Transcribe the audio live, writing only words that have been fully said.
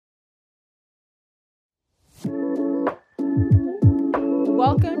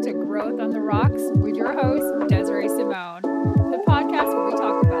Welcome to Growth on the Rocks with your host, Desiree Simone, the podcast where we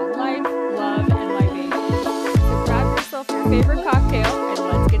talk about life, love, and libation. So grab yourself your favorite cocktail and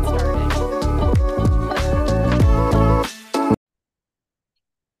let's get started.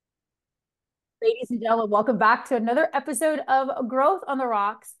 Ladies and gentlemen, welcome back to another episode of Growth on the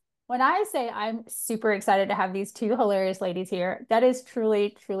Rocks. When I say I'm super excited to have these two hilarious ladies here, that is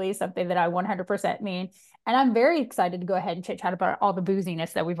truly, truly something that I 100% mean. And I'm very excited to go ahead and chit chat about all the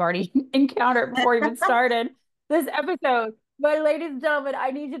booziness that we've already encountered before we even started this episode. But ladies and gentlemen, I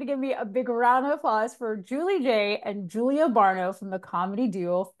need you to give me a big round of applause for Julie J and Julia Barno from the comedy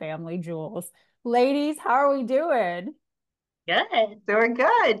duo Family Jewels. Ladies, how are we doing? Good. Doing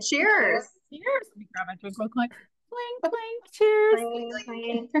good. Cheers. Cheers. Let me grab my drink real quick. Clink, clink. Cheers. Clink,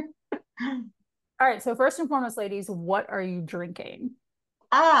 clink. All right. So first and foremost, ladies, what are you drinking?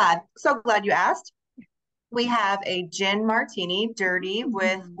 So glad you asked. We have a gin martini, dirty,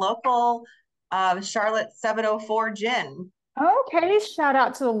 with local Charlotte 704 gin. Okay, shout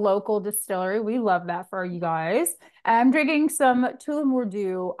out to the local distillery. We love that for you guys. I'm drinking some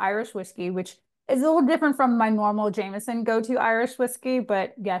Tullamore Irish whiskey, which is a little different from my normal Jameson go-to Irish whiskey,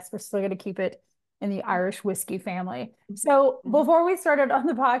 but yes, we're still going to keep it in the Irish whiskey family. So before we started on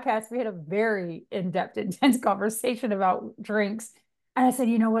the podcast, we had a very in-depth, intense conversation about drinks. And I said,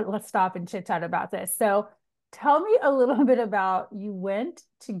 you know what, let's stop and chit chat about this. So tell me a little bit about, you went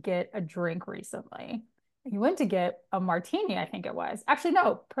to get a drink recently. You went to get a martini, I think it was. Actually,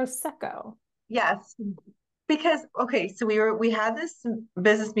 no, Prosecco. Yes. Because so we had this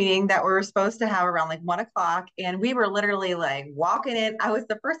business meeting that we were supposed to have around like 1 o'clock, and we were literally like walking in. I was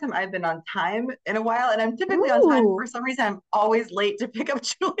the first time I've been on time in a while, and I'm typically on time. For some reason, I'm always late to pick up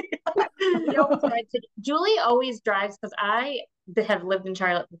Julia. Julie always drives because I have lived in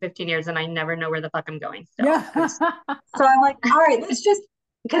Charlotte for 15 years and I never know where the fuck I'm going. Yeah. So I'm like, all right, let's just,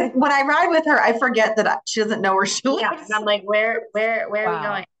 because when I ride with her, I forget that she doesn't know where she lives. Yeah, and I'm like, where are we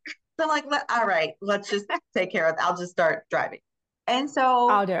going? So I'm like, all right, let's just take care of it. I'll just start driving. And so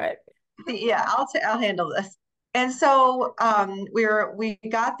I'll do it. Yeah, I'll handle this. And so we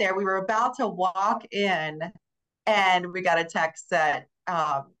got there. We were about to walk in, and we got a text that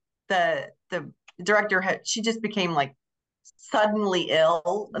the director she just became like suddenly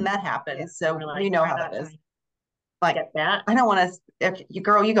ill, and that happens. Yeah, so like, you know how that is. Like, get that. I don't want to. You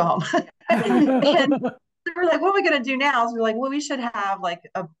go home. And we're like, what are we gonna do now? So we're like, well, we should have like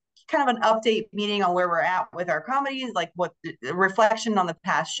a kind of an update meeting on where we're at with our comedies, like what the reflection on the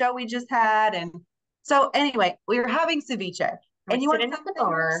past show we just had. And so anyway, we were having ceviche, and you were sitting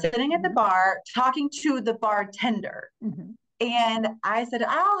at the bar talking to the bartender. And I said,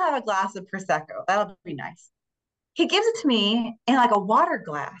 I'll have a glass of Prosecco. That'll be nice. He gives it to me in like a water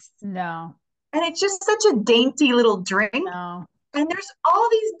glass. No. And it's just such a dainty little drink. No. And there's all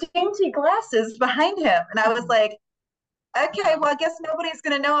these dainty glasses behind him. And I was like, okay, well, I guess nobody's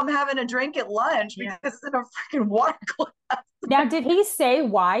going to know I'm having a drink at lunch because it's in a freaking water glass. Now, did he say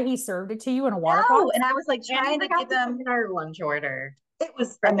why he served it to you in a water glass? And I was like trying to give them our lunch order. It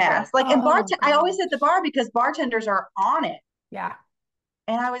was a mess. Like, and I always hit the bar because bartenders are on it. Yeah.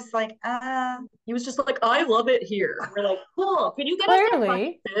 And I was like, he was just like, I love it here. We're like, cool. Can you get us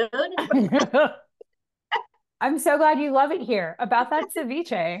some food? I'm so glad you love it here. About that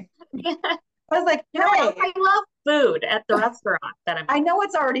ceviche. I was like, hey, I love food at the restaurant that I know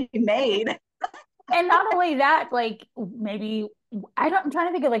it's already made. And not only that, like maybe I'm trying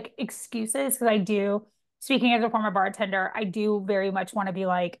to think of like excuses, because I do, speaking as a former bartender, I do very much want to be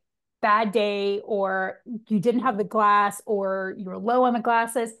like, bad day, or you didn't have the glass, or you were low on the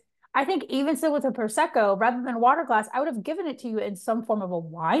glasses. I think even still with a Prosecco, rather than a water glass, I would have given it to you in some form of a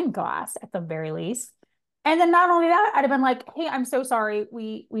wine glass at the very least. And then not only that, I'd have been like, hey, I'm so sorry.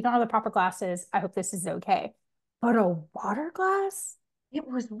 We don't have the proper glasses. I hope this is okay. But a water glass? It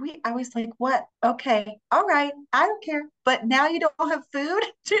was weird. I was like, what? Okay. All right. I don't care. But now you don't have food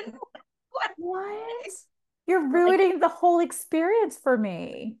too. What? You're ruining the whole experience for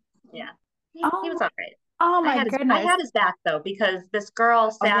me. Yeah. He was all right. Oh my goodness. I had his back though, because this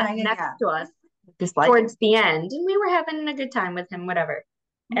girl sat next to us towards the end, and we were having a good time with him, whatever.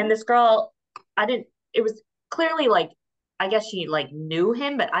 And this girl, it was clearly like, I guess she like knew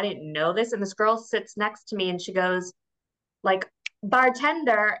him, but I didn't know this. And this girl sits next to me and she goes like,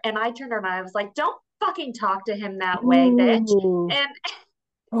 bartender. And I turned around and I was like, don't fucking talk to him that way, bitch. And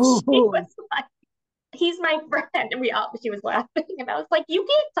she was like, he's my friend. And she was laughing. And I was like, you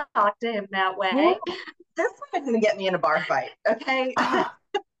can't talk to him that way. That's not going to get me in a bar fight. Okay.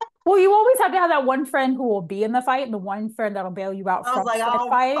 Well, you always have to have that one friend who will be in the fight and the one friend that'll bail you out from the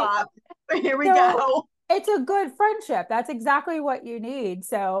fight. Stop. Here we go. it's a good friendship. That's exactly what you need.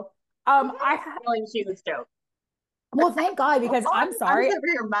 So, feeling she was dope. Well, thank God, because I'm sorry. I'm over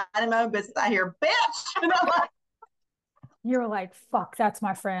here minding my own business. I hear, bitch. And I'm like, you're like, fuck, that's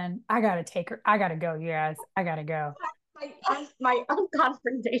my friend. I gotta take her. I gotta go. Yes, I gotta go. My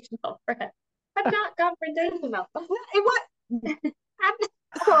unconfrontational friend. I'm not confrontational. What?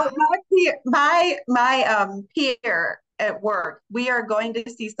 So my peer at work, we are going to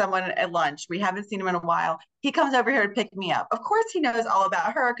see someone at lunch. We haven't seen him in a while. He comes over here to pick me up. Of course, he knows all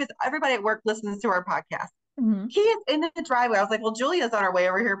about her because everybody at work listens to our podcast. Mm-hmm. He is in the driveway. I was like, well, Julia's on her way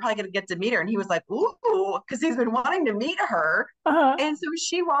over here, probably going to get to meet her. And he was like, ooh, because he's been wanting to meet her. Uh-huh. And so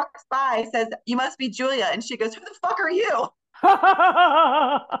she walks by, says, you must be Julia. And she goes, who the fuck are you?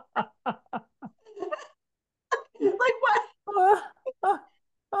 Like, what?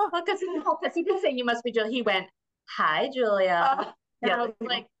 Well, because he did say you must be Julia. He went, hi, Julia. And I was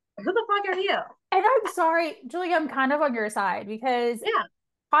like, who the fuck are you? And I'm sorry, Julia, I'm kind of on your side because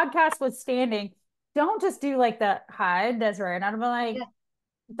podcast withstanding, don't just do like the hi, Desiree. And I'm like,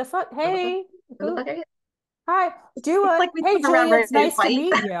 the fuck, hey, who the fuck are you? Hi, do it. Like hey, Julia, it's nice to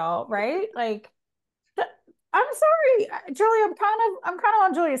meet you, right? Like, I'm sorry, Julia. I'm kind of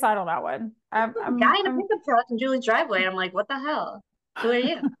on Julia's side on that one. I'm guy in a pickup truck in Julie's driveway. I'm like, what the hell? Who are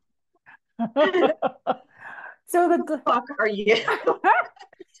you? So the fuck are you?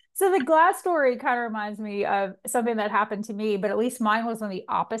 So the glass story kind of reminds me of something that happened to me, but at least mine was on the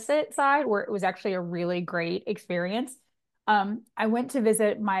opposite side where it was actually a really great experience. I went to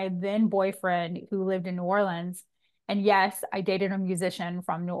visit my then boyfriend who lived in New Orleans. And yes, I dated a musician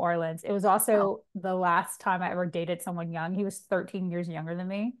from New Orleans. It was also the last time I ever dated someone young. He was 13 years younger than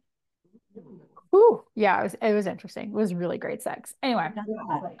me. Ooh, yeah, it was interesting. It was really great sex. Anyway,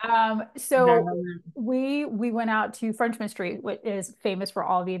 so we went out to Frenchmen Street, which is famous for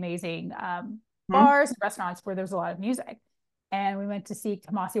all the amazing bars and restaurants where there's a lot of music. And we went to see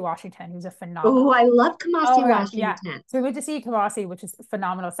Kamasi Washington, who's a phenomenal. Oh, I love Kamasi Washington. Yeah. So we went to see Kamasi, which is a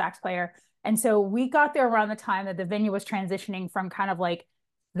phenomenal sax player. And so we got there around the time that the venue was transitioning from kind of like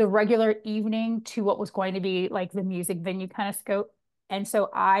the regular evening to what was going to be like the music venue kind of scope. And so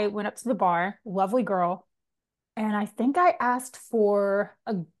I went up to the bar, lovely girl, and I think I asked for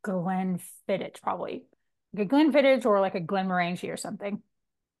a Glenfiddich, probably like a Glenfiddich or like a Glenmorangie or something.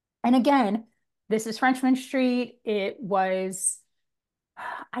 And again, this is Frenchmen Street. It was,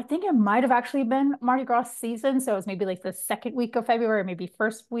 I think it might have actually been Mardi Gras season. So it was maybe like the second week of February, maybe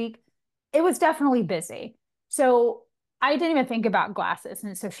first week. It was definitely busy. So I didn't even think about glasses.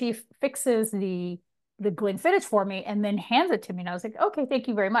 And so she fixes the Glenfiddich for me and then hands it to me. And I was like, okay, thank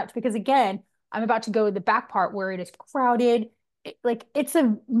you very much. Because again, I'm about to go to the back part where it is crowded. Like it's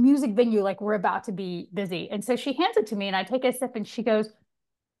a music venue, like we're about to be busy. And so she hands it to me and I take a sip and she goes,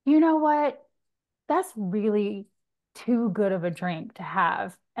 you know what? That's really too good of a drink to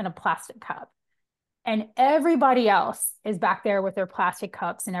have in a plastic cup. And everybody else is back there with their plastic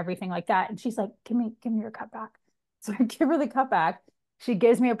cups and everything like that. And she's like, give me your cup back. So I give her the cup back. She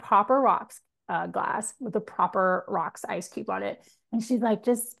gives me a proper rocks glass with a proper rocks ice cube on it. And she's like,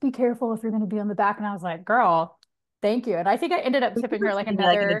 just be careful if you're going to be on the back. And I was like, girl, thank you. And I think I ended up tipping her like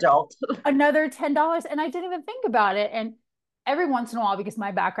another $10. And I didn't even think about it. And every once in a while, because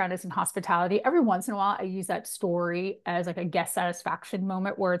my background is in hospitality, every once in a while I use that story as like a guest satisfaction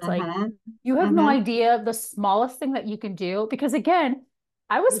moment where it's like, you have no idea the smallest thing that you can do. Because again,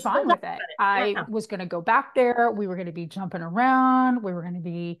 I was fine with it. I was going to go back there. We were going to be jumping around. We were going to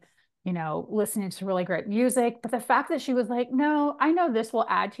be, listening to really great music. But the fact that she was like, no, I know this will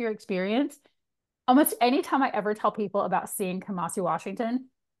add to your experience. Almost anytime I ever tell people about seeing Kamasi Washington,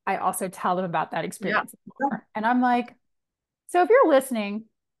 I also tell them about that experience. Yeah. And I'm like, so if you're listening,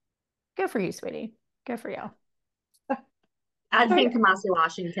 good for you, sweetie. Good for you. I'd seen Kamasi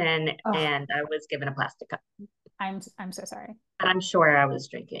Washington and I was given a plastic cup. I'm so sorry. And I'm sure I was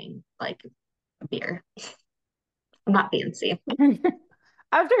drinking like a beer. I'm not fancy.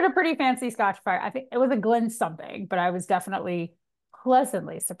 I was drinking a pretty fancy Scotch fire. I think it was a Glen something, but I was definitely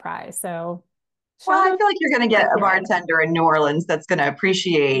pleasantly surprised. So, well, I feel like you're going to get a bartender in New Orleans that's going to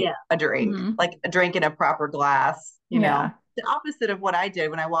appreciate a drink, like a drink in a proper glass, you know. The opposite of what I did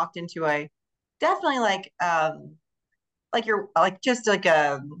when I walked into definitely like you're like just like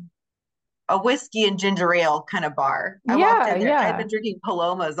a whiskey and ginger ale kind of bar. I walked in there. I'd been drinking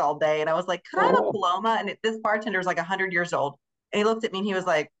Palomas all day and I was like, can I have a Paloma? And this bartender's like 100 years old. And he looked at me and he was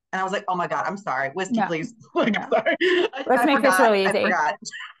like, and I was like, oh my God, I'm sorry. Whiskey, please. Like, I'm sorry. Let's make this really easy. I forgot.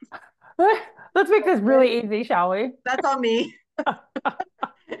 Let's make this really easy, shall we? That's on me.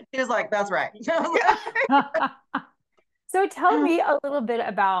 He was like, that's right. So tell me a little bit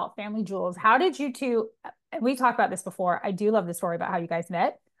about Family Jewels. How did you two, and we talked about this before. I do love the story about how you guys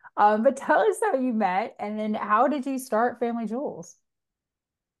met. But tell us how you met and then how did you start Family Jewels?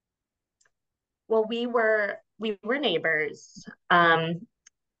 Well, we were neighbors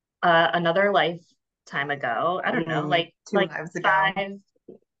another lifetime ago. I don't know, like two like lives ago. 5,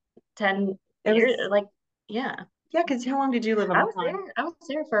 10 years, like yeah. Yeah, because how long did you live in Brooklyn? I was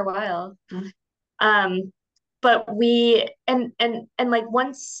there for a while. Um, but we and like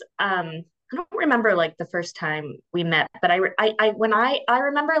once I don't remember like the first time we met, but I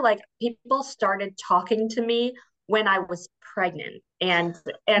remember like people started talking to me when I was pregnant and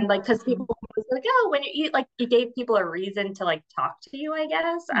like because people was like, oh, when you eat, like you gave people a reason to like talk to you, I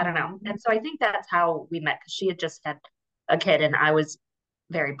guess. I don't know. And so I think that's how we met because she had just had a kid and I was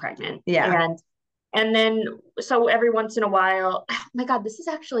very pregnant. Yeah. And then so every once in a while, oh my God, this is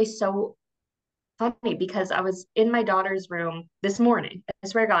actually so funny because I was in my daughter's room this morning, I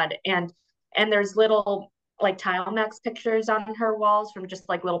swear to God, and there's little like Timex pictures on her walls from just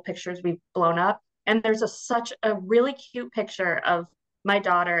like little pictures we've blown up. And there's such a really cute picture of my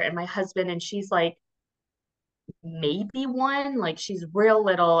daughter and my husband, and she's like maybe one, like she's real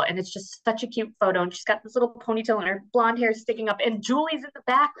little, and it's just such a cute photo. And she's got this little ponytail and her blonde hair sticking up, and Julie's in the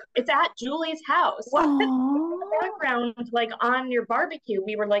back. It's at Julie's house. What? In the background, like on your barbecue,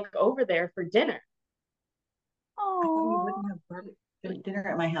 we were like over there for dinner. You wouldn't have dinner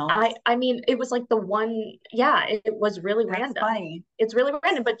at my house. I mean, it was like the one, yeah, it was really random. Funny. It's really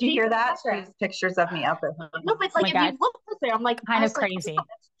random. But do you hear that? There's pictures of me up at home. No, but like if you look there, I'm like kind of crazy. Like,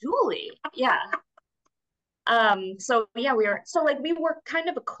 that's Julie. Yeah. So yeah, we were kind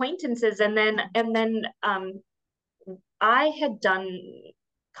of acquaintances, and then I had done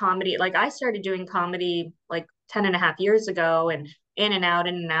comedy, like I started doing comedy like 10 and a half years ago, and in and out,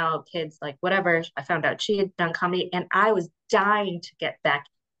 kids, like whatever. I found out she had done comedy and I was dying to get back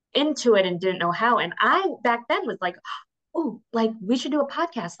into it and didn't know how. And I back then was like, oh, like we should do a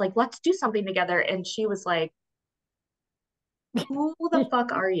podcast, like let's do something together. And she was like, who the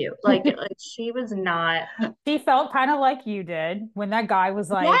fuck are you? Like she was not. She felt kind of like you did when that guy was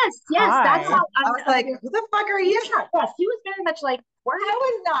like, yes, that's how I was like, who the fuck are you? Yes, she was very much like, I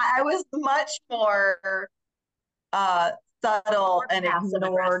was not. I was much more subtle and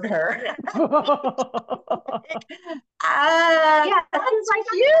ignored her. Yeah, that's like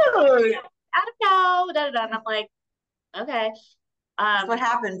cute. I don't know. And I'm like, okay. That's what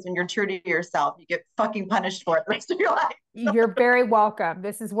happens when you're true to yourself. You get fucking punished for it the rest of your life. You're very welcome.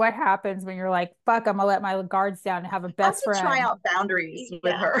 This is what happens when you're like, fuck, I'm gonna let my guards down and have a best friend. Try out boundaries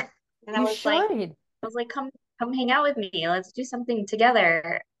with her. And I was like, come hang out with me. Let's do something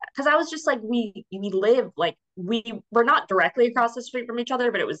together. Because I was just like, we live like we were not directly across the street from each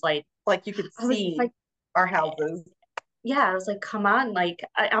other, but it was like you could see like our houses. Yeah, I was like, come on, like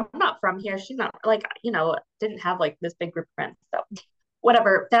I'm not from here. She's not, like, didn't have like this big group of friends. So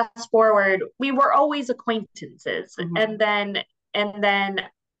whatever. Fast forward, we were always acquaintances, and then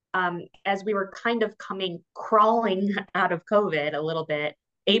as we were kind of crawling out of COVID a little bit,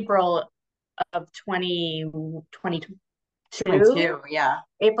 April of 2022. Yeah.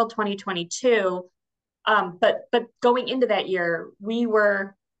 April 2022. But going into that year, we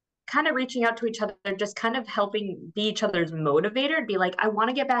were kind of reaching out to each other, just kind of helping be each other's motivator, be like, I want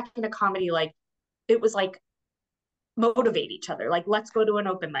to get back into comedy. Like it was like motivate each other. Like, let's go to an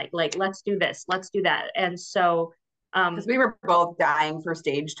open mic. Like, let's do this, let's do that. And so because we were both dying for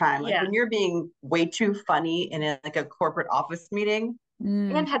stage time. Like when you're being way too funny in like a corporate office meeting.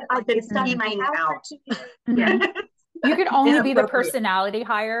 And I've been studying my out. Yeah. You can only be the personality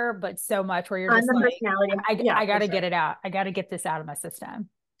hire, but so much where you're just like, I got to get it out. I got to get this out of my system.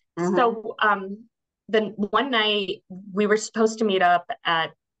 So then one night we were supposed to meet up at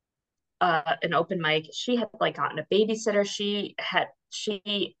an open mic. She had like gotten a babysitter.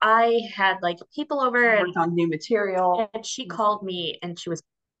 I had like people over and on new material. And she called me and she was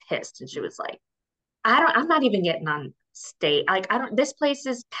pissed and she was like, I'm not even getting on stage. Like this place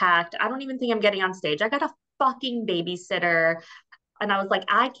is packed. I don't even think I'm getting on stage. I got a fucking babysitter. And I was like,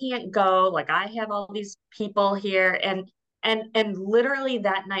 I can't go. Like I have all these people here. And literally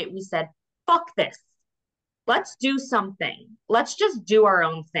that night we said, fuck this. Let's do something. Let's just do our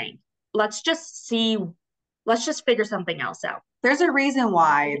own thing. Let's just figure something else out. There's a reason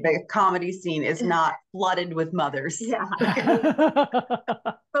why the comedy scene is not flooded with mothers. Yeah.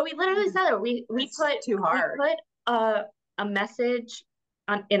 But we literally said it. We put a message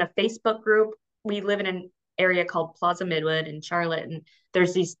in a Facebook group. We live in an area called Plaza Midwood in Charlotte, and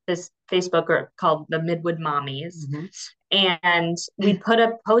there's this Facebook group called the Midwood Mommies. And we put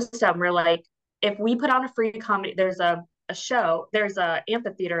a post out and we're like, if we put on a free comedy, there's a a show. There's a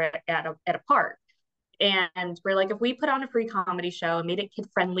amphitheater at a park. And we're like, if we put on a free comedy show and made it kid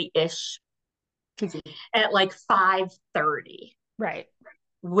friendly-ish at like 5:30, right,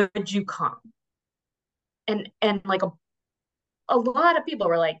 would you come? And like a lot of people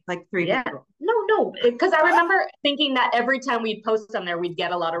were like 3 people. No, because I remember thinking that every time we'd post on there, we'd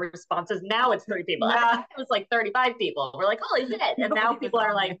get a lot of responses. Now it's 3 people. Yeah. It was like 35 people. We're like, holy shit. And now people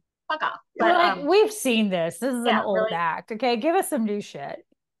are like, fuck off. But like, we've seen this. This is an old act. Okay, give us some new shit.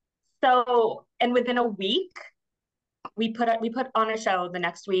 So, and within a week, we put on a show. The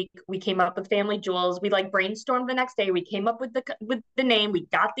next week, we came up with Family Jewels. We like brainstormed the next day. We came up with the name. We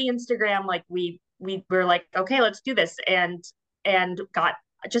got the Instagram. Like we were like, okay, let's do this, and got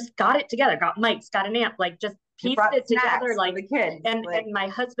it together. Got mics, got an amp, like just pieced it together, like the kids. And my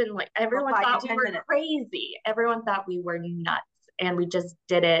husband, like everyone thought we were crazy. Everyone thought we were nuts, and we just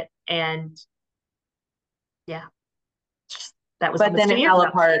did it, and yeah. That was, but then it fell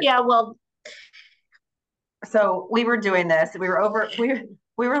apart. Yeah, well, so we were doing this. We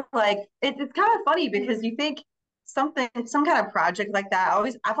were like, it's kind of funny because you think some kind of project like that.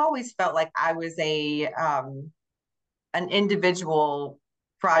 I've always felt like I was an individual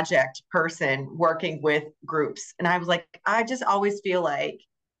project person working with groups, and I was like, I just always feel like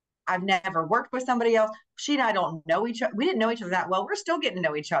I've never worked with somebody else. She and I don't know each other. We didn't know each other that well. We're still getting to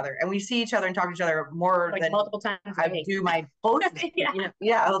know each other, and we see each other and talk to each other more like than multiple times I do my post.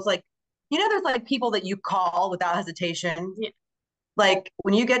 Yeah. I was like, there's like people that you call without hesitation. Yeah. Like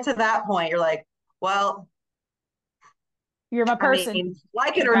when you get to that point, you're like, well, you're my person.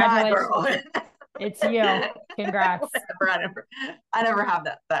 Like it or not, girl. It's you. Congrats. I never have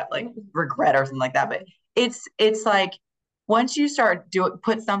that like regret or something like that. But it's like, once you start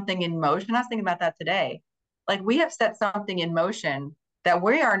put something in motion, I was thinking about that today. Like we have set something in motion that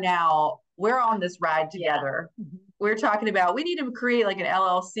we're on this ride together. Yeah. We're talking about, we need to create like an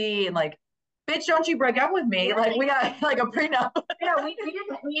LLC, and like, bitch, don't you break up with me. Like we got like a prenup. Yeah, we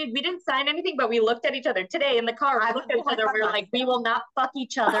didn't sign anything, but we looked at each other today in the car. I looked at each other. We were like, we will not fuck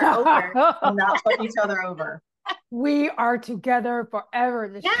each other over. Not fuck each other over. We are together forever.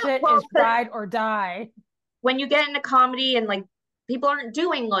 The shit is ride or die. When you get into comedy and like people aren't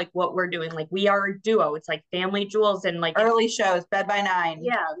doing like what we're doing, like we are a duo. It's like Family Jewels and like early shows, Bed by 9.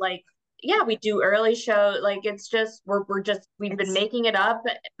 Yeah, like we do early show. Like it's just we've been making it up.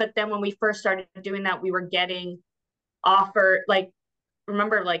 But then when we first started doing that, we were getting offered, like,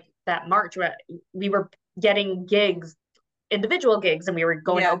 remember like that March where we were getting gigs, individual gigs, and we were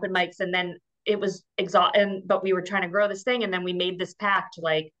going to open mics, and then it was exhausting. But we were trying to grow this thing, and then we made this pact,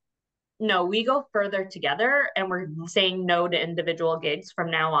 like, no, we go further together, and we're saying no to individual gigs from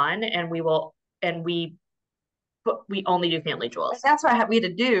now on, and we only do Family Jewels. That's what we had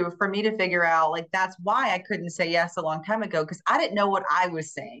to do for me to figure out, like, that's why I couldn't say yes a long time ago, because I didn't know what I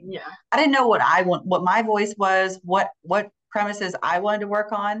was saying. Yeah. I didn't know what my voice was, what premises I wanted to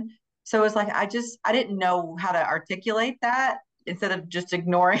work on. So it was like, I didn't know how to articulate that instead of just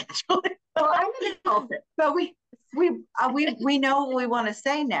ignoring Julie. Well, I'm an consultant. But we know what we want to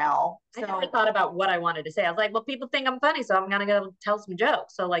say now. So I never thought about what I wanted to say. I was like, well, people think I'm funny, so I'm gonna go tell some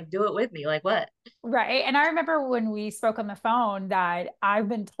jokes. So like, do it with me. Like what? Right. And I remember when we spoke on the phone that I've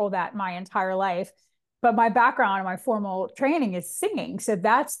been told that my entire life, but my background and my formal training is singing. So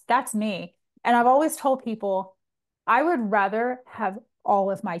that's me. And I've always told people I would rather have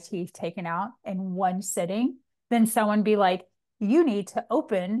all of my teeth taken out in one sitting than someone be like, you need to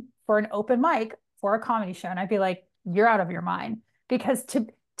open for an open mic for a comedy show. And I'd be like, you're out of your mind. Because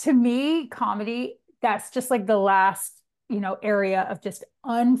to me, comedy, that's just like the last, area of just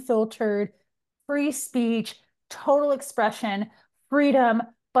unfiltered, free speech, total expression, freedom.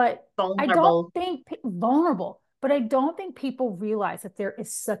 But vulnerable. But I don't think people realize that there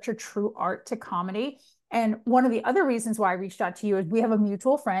is such a true art to comedy. And one of the other reasons why I reached out to you is we have a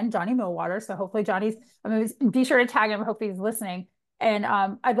mutual friend, Johnny Millwater. So hopefully be sure to tag him. Hopefully he's listening. And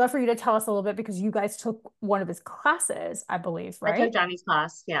I'd love for you to tell us a little bit, because you guys took one of his classes, I believe, right? I took Johnny's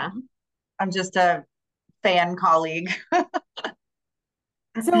class, yeah. I'm just a fan colleague.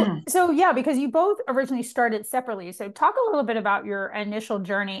 So yeah, because you both originally started separately. So talk a little bit about your initial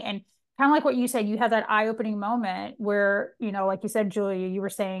journey, and kind of like what you said, you had that eye-opening moment where, like you said, Julia, you were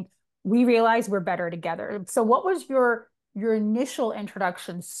saying, we realized we're better together. So what was your initial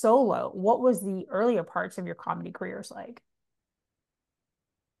introduction solo? What was the earlier parts of your comedy careers like?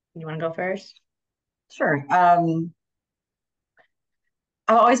 You want to go first? Sure. I've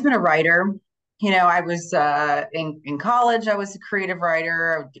always been a writer. I was in college. I was a creative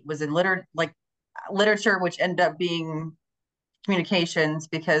writer. I was in literature, which ended up being communications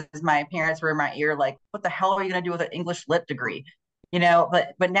because my parents were in my ear, like, what the hell are you going to do with an English lit degree? You know,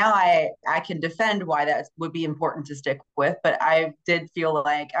 but now I can defend why that would be important to stick with. But I did feel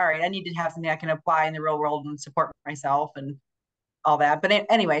like, all right, I need to have something I can apply in the real world and support myself and all that. But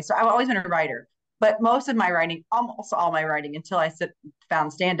anyway, so I've always been a writer. But most of my writing, almost all my writing, until I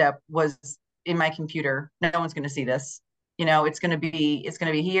found stand up, was in my computer. No one's going to see this. You know, it's going to be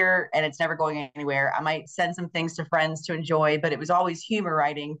here, and it's never going anywhere. I might send some things to friends to enjoy, but it was always humor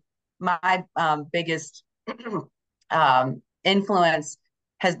writing. My biggest influence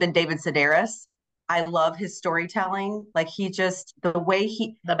has been David Sedaris. I love his storytelling. Like the way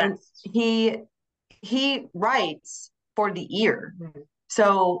he writes for the ear. Mm-hmm.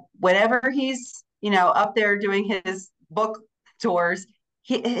 So whenever he's, up there doing his book tours,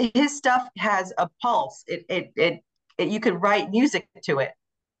 his stuff has a pulse. It you could write music to it.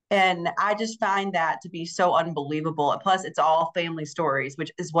 And I just find that to be so unbelievable. Plus, it's all family stories,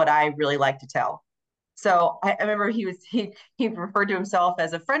 which is what I really like to tell. So I remember he referred to himself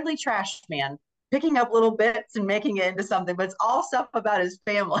as a friendly trash man, picking up little bits and making it into something, but it's all stuff about his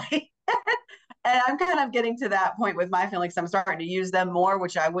family. And I'm kind of getting to that point with my family because I'm starting to use them more,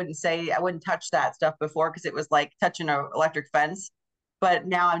 which I wouldn't touch that stuff before because it was like touching an electric fence. But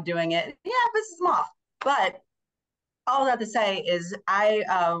now I'm doing it. Yeah, pisses them off. But all that to say is I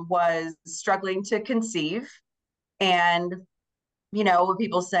was struggling to conceive. And, when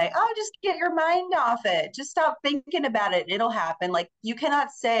people say, oh, just get your mind off it. Just stop thinking about it. It'll happen. Like, you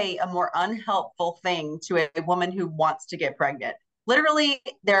cannot say a more unhelpful thing to a woman who wants to get pregnant. Literally,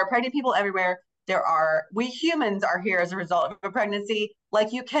 there are pregnant people everywhere. We humans are here as a result of a pregnancy.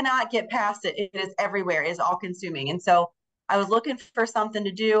 Like, you cannot get past it. It is everywhere. It is all consuming. And so I was looking for something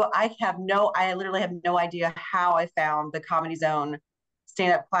to do. I literally have no idea how I found the Comedy Zone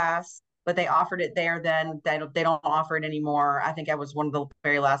stand-up class, but they offered it there then. They don't offer it anymore. I think I was one of the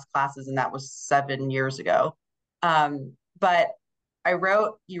very last classes, and that was 7 years ago. But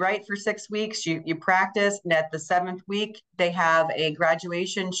you write for 6 weeks, you practice, and at the 7th week, they have a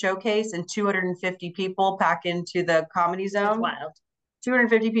graduation showcase, and 250 people pack into the Comedy Zone. That's wild.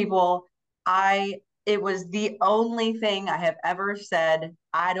 250 people. It was the only thing I have ever said,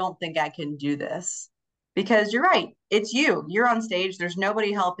 I don't think I can do this. Because you're right, it's you're on stage, there's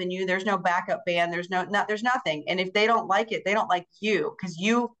nobody helping you, there's no backup band, there's nothing. And if they don't like it, they don't like you because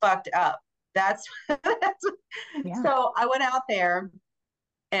you fucked up. That's yeah. So I went out there,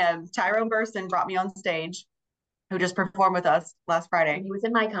 and Tyrone Burson brought me on stage, who just performed with us last Friday. And he was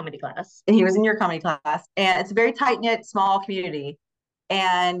in my comedy class. And he was in your comedy class. And it's a very tight-knit, small community.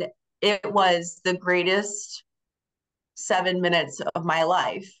 And it was the greatest 7 minutes of my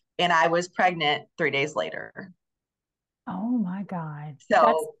life. And I was pregnant 3 days later. Oh my God.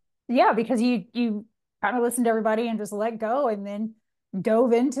 So yeah, because you kind of listened to everybody and just let go and then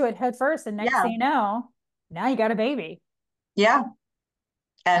dove into it head first. And next thing you know, now you got a baby. Yeah.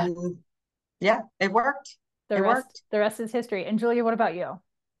 And yeah, it worked. The rest is history. And Julia, what about you?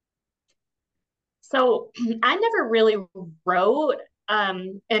 So I never really wrote.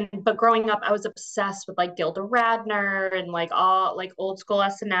 But growing up, I was obsessed with like Gilda Radner and like all like old school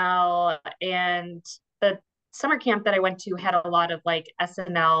SNL. And the summer camp that I went to had a lot of like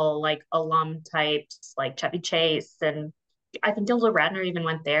SNL like alum types like Chevy Chase, and I think Gilda Radner even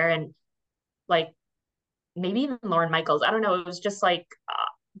went there, and like maybe even Lorne Michaels. I don't know. It was just like,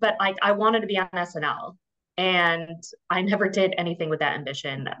 but like I wanted to be on SNL, and I never did anything with that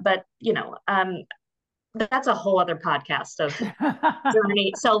ambition. But that's a whole other podcast of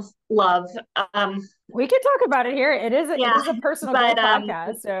journey, self-love. We could talk about it here. It is a personal growth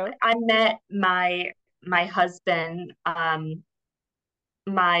podcast. So I met my husband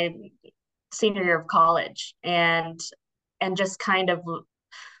my senior year of college, and just kind of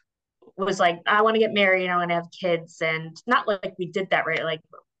was like, I want to get married, I want to have kids. And not like we did that, right? Like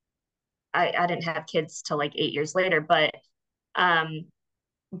I didn't have kids till like 8 years later, but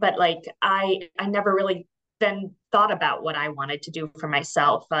like I never really then thought about what I wanted to do for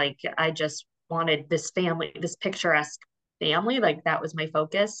myself. Like I just wanted this family, this picturesque family. Like that was my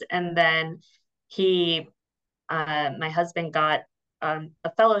focus. And then my husband got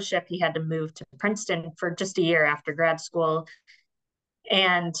a fellowship. He had to move to Princeton for just a year after grad school.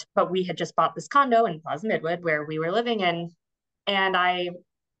 But we had just bought this condo in Plaza Midwood where we were living in. And I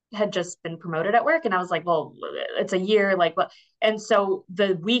had just been promoted at work, and I was like, well, it's a year, like what? And so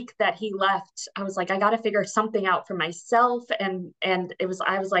the week that he left, I was like, I got to figure something out for myself. And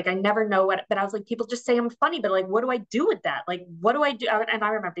I was like, I never know what, but I was like, people just say I'm funny, but like, what do I do with that? Like, what do I do? And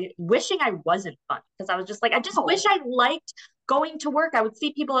I remember wishing I wasn't funny, because I was just like, I just wish I liked going to work. I would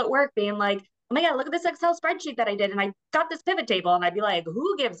see people at work being like, oh my God, look at this Excel spreadsheet that I did. And I got this pivot table. And I'd be like,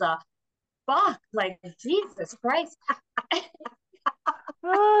 who gives a fuck? Like, Jesus Christ.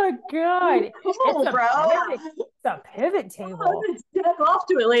 Oh God. Cool, bro. It's a pivot table. I'll go off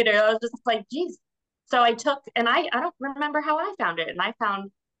to it later. I was just like, geez. So I took, and I don't remember how I found it. And I found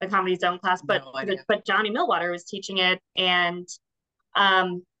the Comedy Zone class, but Johnny Millwater was teaching it. And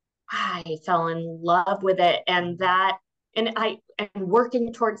I fell in love with it. And I am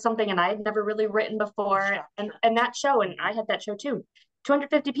working towards something, and I had never really written before. And that show, and I had that show too.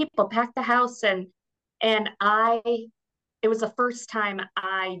 250 people packed the house, and it was the first time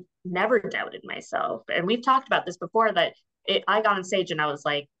I never doubted myself. And we've talked about this before, that I got on stage and I was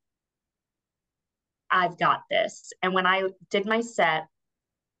like, I've got this. And when I did my set,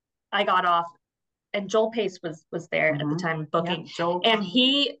 I got off, and Joel Pace was there at the time booking. Yeah, Joel. And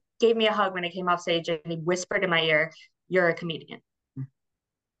he gave me a hug when I came off stage, and he whispered in my ear, "You're a comedian."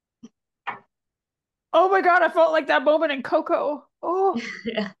 Oh my God, I felt like that moment in Coco. Oh.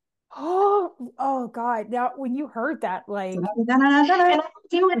 Yeah. Oh God. Now when you heard that, like, and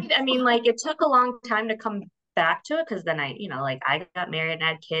I mean, like, it took a long time to come back to it, because then I got married and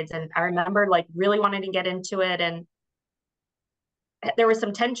had kids, and I remember like really wanting to get into it, and there was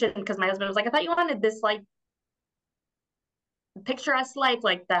some tension because my husband was like, I thought you wanted this like picturesque life,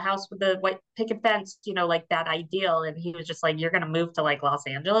 like the house with the white picket fence, like that ideal. And he was just like, you're gonna move to like Los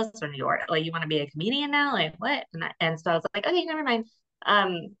Angeles or New York, like you want to be a comedian now, like what? And so I was like, okay, never mind.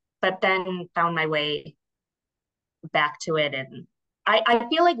 But then found my way back to it, and I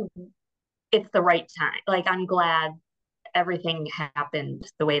feel like it's the right time. Like, I'm glad everything happened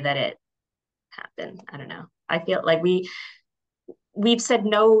the way that it happened. I don't know, I feel like we've said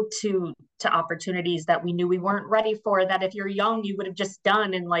no to opportunities that we knew we weren't ready for, that if you're young you would have just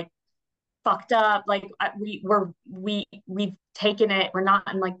done and like fucked up. Like, we've taken it, we're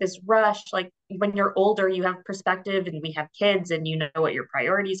not in like this rush. Like, when you're older, you have perspective, and we have kids, and you know what your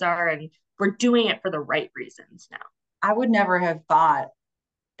priorities are, and we're doing it for the right reasons now. I would never have thought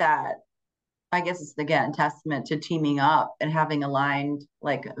that. I guess it's, again, testament to teaming up and having aligned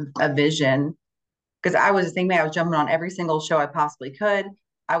like a vision. Because I was the same way. I was jumping on every single show I possibly could.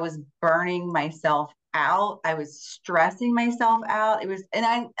 I was burning myself out. I was stressing myself out. It was,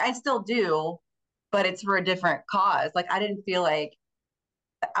 and I still do, but it's for a different cause. Like, I didn't feel like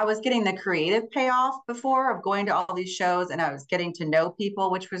I was getting the creative payoff before of going to all these shows, and I was getting to know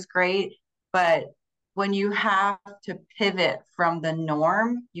people, which was great. But when you have to pivot from the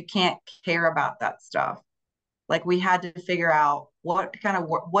norm, you can't care about that stuff. Like, we had to figure out what kind of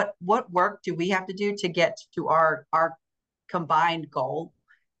work, what work do we have to do to get to our combined goal.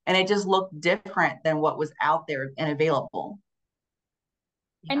 And it just looked different than what was out there and available.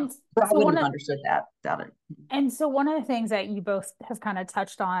 And but I wouldn't have understood that without it. And so one of the things that you both have kind of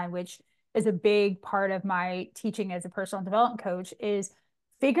touched on, which is a big part of my teaching as a personal development coach, is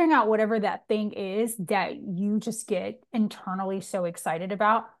figuring out whatever that thing is that you just get internally so excited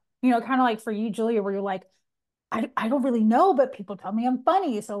about. Kind of like for you, Julia, where you're like, I don't really know, but people tell me I'm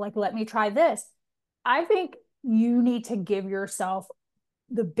funny, so like, let me try this. I think you need to give yourself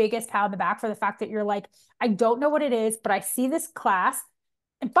the biggest pat on the back for the fact that you're like, I don't know what it is, but I see this class,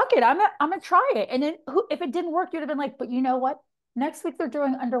 and fuck it, I'm gonna try it. And then if it didn't work, you'd have been like, but you know what? Next week they're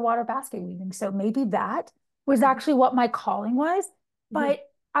doing underwater basket weaving, so maybe that was actually what my calling was. But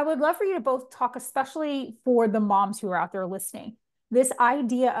I would love for you to both talk, especially for the moms who are out there listening, this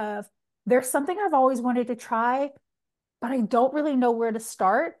idea of, there's something I've always wanted to try, but I don't really know where to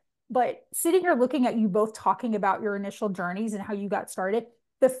start. But sitting here looking at you both talking about your initial journeys and how you got started,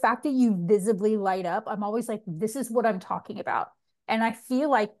 the fact that you visibly light up, I'm always like, this is what I'm talking about. And I feel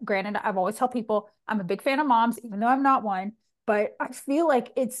like, granted, I've always told people I'm a big fan of moms, even though I'm not one, but I feel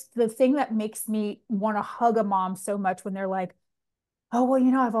like it's the thing that makes me want to hug a mom so much when they're like, oh, well,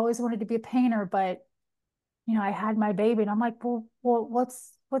 I've always wanted to be a painter, but I had my baby. And I'm like, well,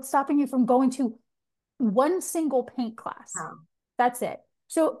 what's stopping you from going to one single paint class? That's it.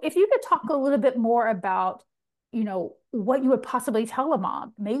 So if you could talk a little bit more about, what you would possibly tell a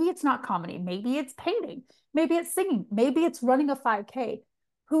mom. Maybe it's not comedy. Maybe it's painting. Maybe it's singing. Maybe it's running a 5K,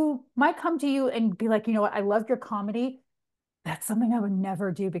 who might come to you and be like, you know what? I love your comedy. That's something I would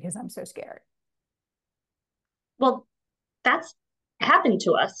never do because I'm so scared. Well, that's happened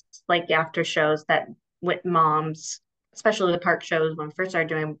to us, like after shows, that with moms, especially the park shows when we first started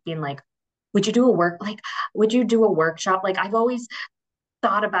doing, being like, would you do a workshop? Like, I've always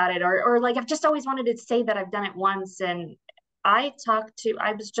thought about it, or like, I've just always wanted to say that I've done it once. And I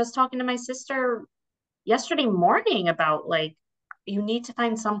was just talking to my sister yesterday morning about, like, you need to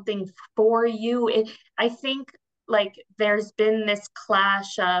find something for you. I think, like there's been this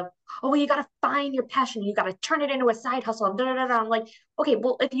clash of, oh, well, you got to find your passion, you got to turn it into a side hustle. I'm like, okay,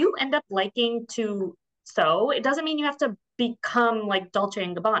 well, if you end up liking to sew, it doesn't mean you have to become like Dolce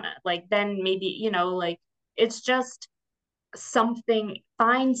and Gabbana. Like then maybe, like it's just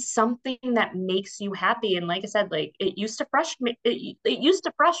find something that makes you happy. And like I said, like it used to frustrate me. It used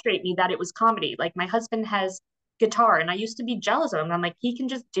to frustrate me that it was comedy. Like my husband has guitar and I used to be jealous of him. I'm like, he can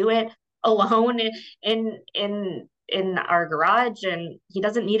just do it alone in our garage and he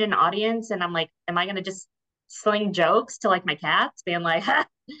doesn't need an audience. And I'm like, am I gonna just sling jokes to like my cats being like,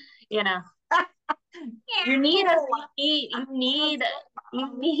 you know, you need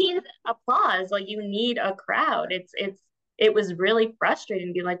applause, like you need a crowd. It was really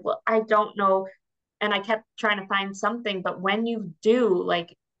frustrating being like, well, I don't know. And I kept trying to find something, but when you do,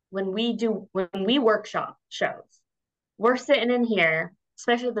 like when we workshop shows, we're sitting in here,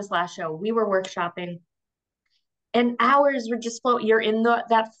 especially this last show, we were workshopping and hours were just flow. You're in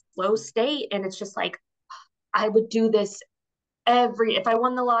that flow state. And it's just like, I would do this if I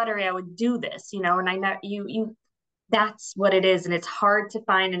won the lottery, I would do this, and I know you that's what it is. And it's hard to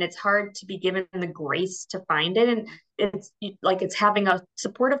find, and it's hard to be given the grace to find it. And it's having a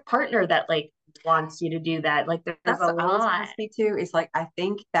supportive partner that like wants you to do that. Like there's a lot. Speak to is like, I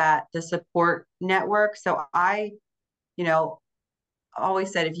think that the support network. So I,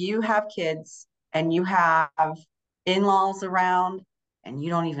 always said, if you have kids and you have in-laws around and you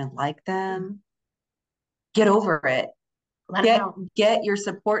don't even like them, get over it. Get your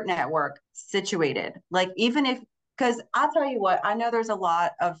support network situated. Like even if, because I'll tell you what, I know there's a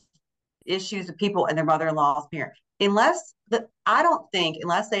lot of issues with people and their mother-in-law's parent. I don't think,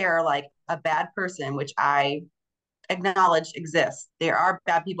 unless they are like a bad person, which I acknowledge exists, there are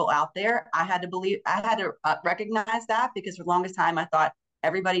bad people out there. I had to recognize that, because for the longest time I thought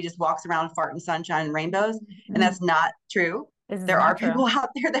everybody just walks around farting sunshine and rainbows, and that's not true. There are people out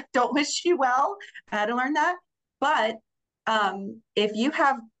there that don't wish you well. I had to learn that. But if you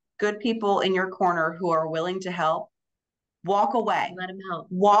have good people in your corner who are willing to help, walk away. Let them help.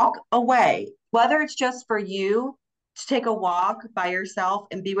 Walk away. Whether it's just for you to take a walk by yourself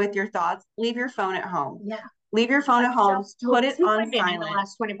and be with your thoughts, leave your phone at home. Yeah. Leave your phone at home, put it on silent in the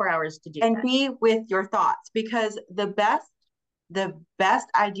last 24 hours to do and that. Be with your thoughts, because the best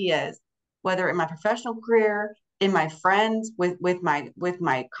ideas, whether in my professional career, in my friends, with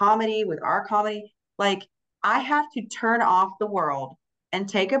my comedy, with our comedy, like I have to turn off the world and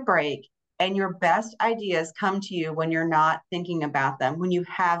take a break, and your best ideas come to you when you're not thinking about them, when you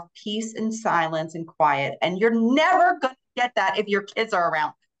have peace and silence and quiet, and you're never going to get that if your kids are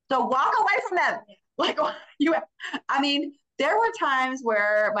around. So walk away from them. Like there were times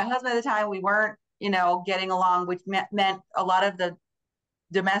where my husband at the time, we weren't, getting along, which meant a lot of the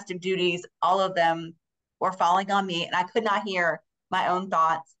domestic duties, all of them were falling on me, and I could not hear my own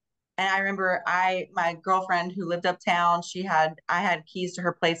thoughts. And I remember my girlfriend who lived uptown, I had keys to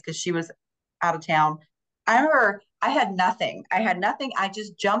her place because she was out of town. I remember I had nothing. I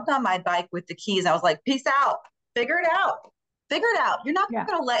just jumped on my bike with the keys. I was like, peace out, figure it out. You're not going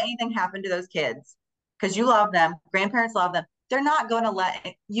to let anything happen to those kids, because you love them. Grandparents love them. They're not going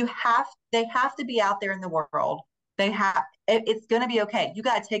to they have to be out there in the world. It's going to be okay. You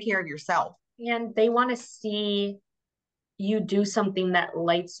got to take care of yourself. And they want to see you do something that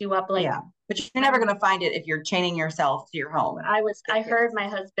lights you up. Like, but you're never going to find it if you're chaining yourself to your home. I heard my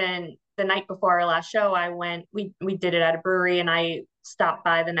husband the night before our last show. We did it at a brewery, and I stopped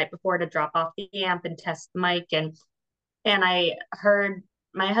by the night before to drop off the amp and test the mic. And I heard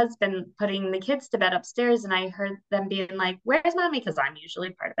my husband putting the kids to bed upstairs, and I heard them being like, where's mommy? Because I'm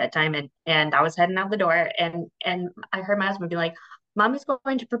usually part of bedtime, and I was heading out the door, and I heard my husband be like, mommy's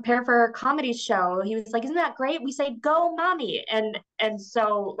going to prepare for her comedy show. He was like, isn't that great? We say, go mommy. And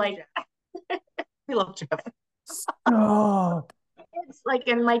so like we love Jeff. Oh. It's like,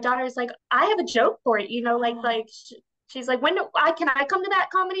 and my daughter's like, I have a joke for it, she's like, can I come to that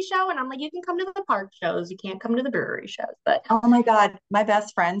comedy show? And I'm like, you can come to the park shows. You can't come to the brewery shows. But oh my God, my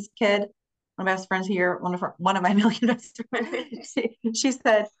best friend's kid, one of my best friends here, one of my million best friends, she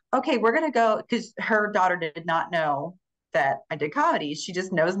said, okay, we're going to go, because her daughter did not know that I did comedy. She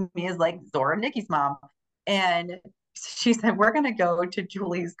just knows me as like Zora and Nikki's mom. And she said, we're going to go to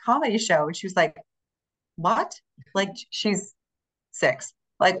Julie's comedy show. And she was like, what? Like, she's 6.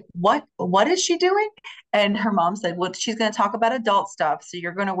 Like, what is she doing? And her mom said, well, she's going to talk about adult stuff. So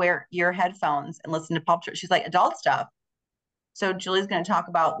you're going to wear your headphones and listen to pop. She's like, adult stuff. So Julie's going to talk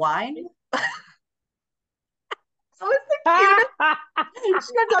about wine. So it's the cutest.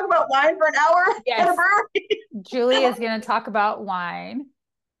 She's going to talk about wine for an hour. Yes. Julie is going to talk about wine.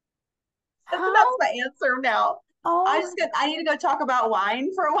 That's my answer now. Oh, I need to go talk about wine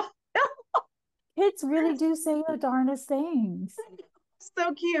for a while. kids really do say the darndest things.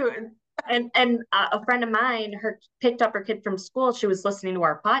 So cute. And a friend of mine, picked up her kid from school. She was listening to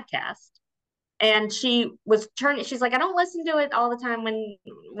our podcast, and she's like, I don't listen to it all the time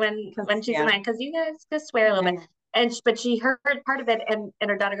when she's mine, because you guys just swear a little bit. But she heard part of it, and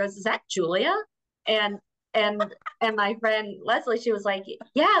her daughter goes, is that Julia? And and my friend Leslie, she was like,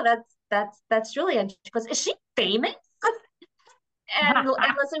 yeah, that's Julia. And she goes, is she famous? And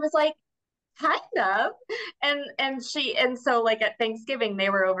Leslie was like, kind of. And so like at Thanksgiving, they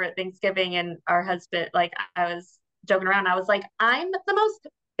were over at Thanksgiving, and our husband, like, I was joking around, I was like, I'm the most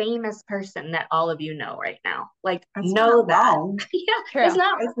famous person that all of you know right now, like, That's know that. Yeah, True.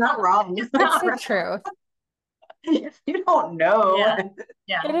 It's not wrong. It's the truth. You don't know.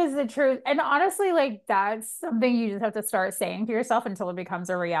 Yeah. It is the truth. And honestly, like, that's something you just have to start saying to yourself until it becomes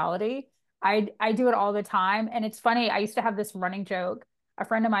a reality. I do it all the time. And it's funny, I used to have this running joke. A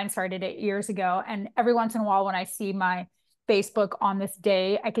friend of mine started it years ago. And every once in a while, when I see my Facebook on this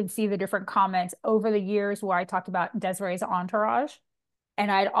day, I can see the different comments over the years where I talked about Desiree's entourage. And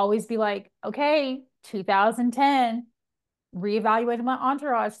I'd always be like, okay, 2010, reevaluated my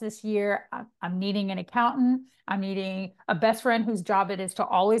entourage this year. I'm needing an accountant. I'm needing a best friend whose job it is to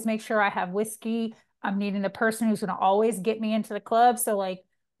always make sure I have whiskey. I'm needing the person who's going to always get me into the club. So, like,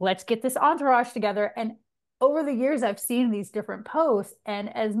 let's get this entourage together. And over the years, I've seen these different posts.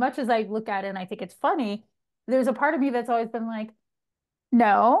 And as much as I look at it and I think it's funny, there's a part of me that's always been like,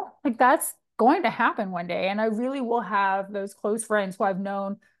 no, like, that's going to happen one day. And I really will have those close friends who I've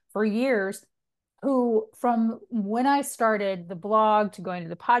known for years, who, from when I started the blog to going to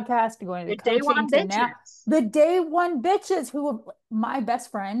the podcast to going to the coaching to now, the day one bitches, who my best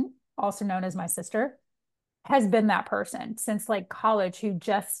friend, also known as my sister, has been that person since like college, who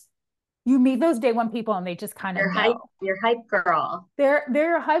just, you meet those day one people and they just kind of know. You're hype girl.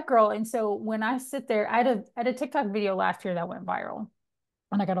 They're a hype girl. And so when I sit there, I had a TikTok video last year that went viral,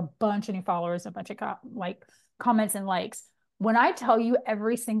 and I got a bunch of new followers, a bunch of like comments and likes. When I tell you,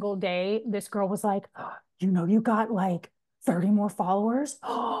 every single day, this girl was like, oh, you got like 30 more followers.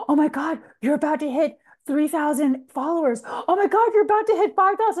 Oh my God, you're about to hit 3,000 followers. Oh my God, you're about to hit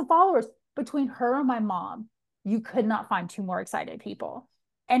 5,000 followers. Between her and my mom, you could not find two more excited people.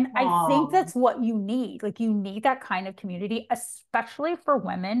 And I think that's what you need. Like, you need that kind of community, especially for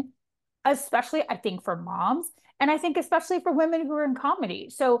women, especially I think for moms, and I think especially for women who are in comedy.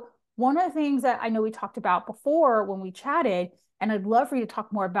 So one of the things that I know we talked about before when we chatted, and I'd love for you to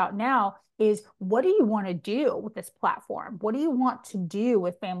talk more about now, is what do you want to do with this platform? What do you want to do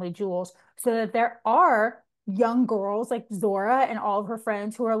with Family Jewels so that there are young girls like Zora and all of her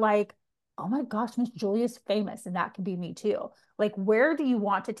friends who are like, oh my gosh, Miss Julia's famous, and that could be me too. Like, where do you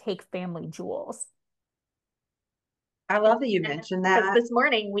want to take Family Jewels? I love that you mentioned that. This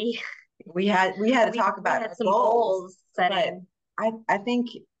morning we had to talk about some goals setting. I think,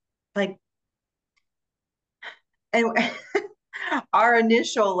 like, and our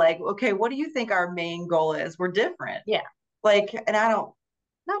initial, like, okay, what do you think our main goal is? We're different. Yeah. Like, and I don't.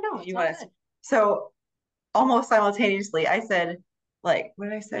 No. You want to? So almost simultaneously, I said, like, what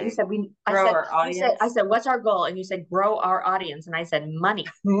did I say? You said grow our audience. I said, what's our goal? And you said, grow our audience. And I said, money.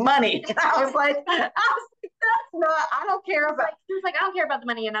 Money. And I was like, that's not. I don't care about. He was like, I don't care about the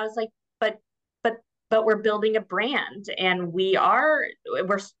money. And I was like, but we're building a brand, and we're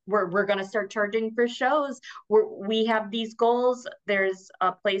going to start charging for shows. We have these goals. There's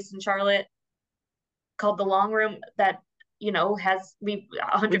a place in Charlotte called the Long Room that, has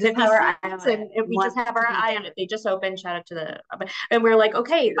 150 seats, and we just have our eye on it. They just opened. Shout out to and we're like,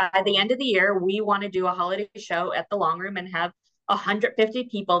 okay, by the end of the year, we want to do a holiday show at the Long Room and have 150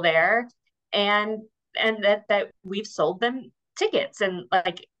 people there, and that we've sold them tickets, and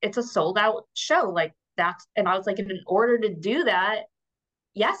like, it's a sold out show. Like, that's, and I was like, in order to do that,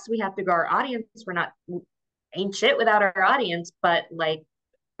 yes, we have to grow our audience. Ain't shit without our audience, but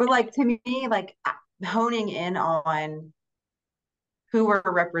to me, like, honing in on who we're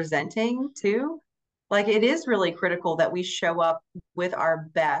representing too. Like, it is really critical that we show up with our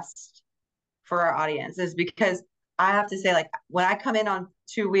best for our audiences, because I have to say, like, when I come in on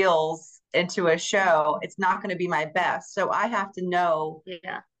two wheels into a show, it's not going to be my best. So I have to know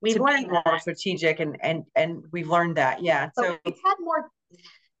we've learned be more strategic, and we've learned that. Yeah. So we've had more,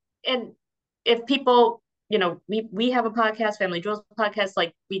 and if people, we have a podcast, Family Jewels podcast,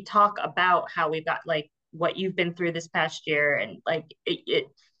 like, we talk about how we've got, like, what you've been through this past year, and like it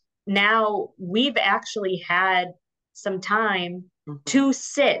now we've actually had some time to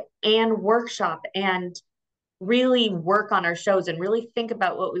sit and workshop and really work on our shows and really think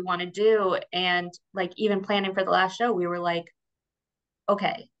about what we want to do. And like even planning for the last show, we were like,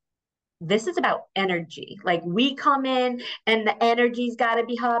 okay, this is about energy. Like we come in and the energy's got to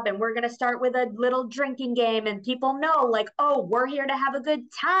be hub, and we're going to start with a little drinking game, and people know like, oh, we're here to have a good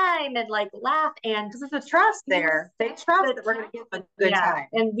time and like laugh. And because there's a trust there. They trust that we're going to give a good time.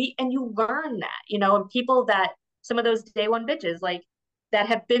 And you learn that, you know, and people that some of those day one bitches like that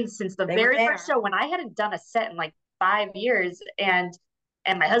have been since the very first show when I hadn't done a set in like 5 years, and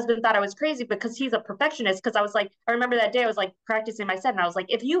my husband thought I was crazy because he's a perfectionist. Because I was like, I remember that day I was like practicing my set, and I was like,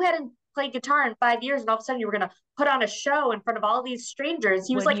 if you hadn't played guitar in 5 years and all of a sudden you were going to put on a show in front of all these strangers,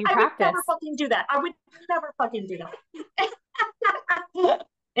 he was like, I would never fucking do that. I would never fucking do that.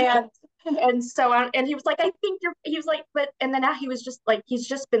 and so and he was like, I think he was like, but and then now he was just like, he's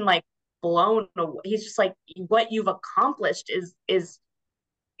just been like blown away. He's just like, what you've accomplished is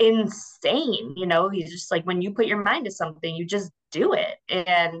insane. You know, he's just like, when you put your mind to something, you just do it.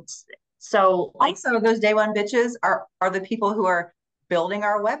 And so like, also those day one bitches are the people who are building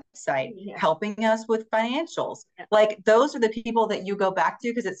our website, helping us with financials. Like those are the people that you go back to,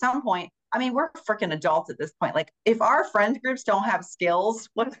 because at some point, I mean, we're freaking adults at this point. Like if our friend groups don't have skills,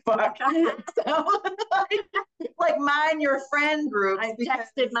 what the fuck? So, like mind your friend groups. I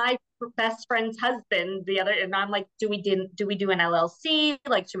texted my best friend's husband the other, and I'm like, do we do an LLC?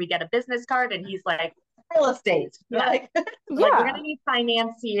 Like, should we get a business card? And he's like, real estate. Like we're gonna need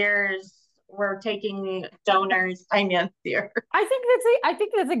financiers. We're taking donors. Financier. I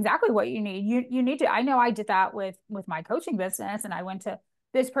think that's exactly what you need. You need to. I know I did that with my coaching business, and I went to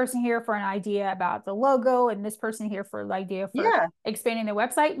this person here for an idea about the logo, and this person here for the idea for expanding the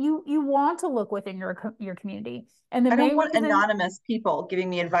website. You want to look within your community, and I don't want anonymous people giving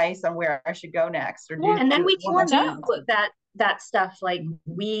me advice on where I should go next, or and then we can do that stuff. Like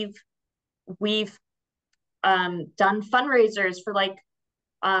we've done fundraisers for like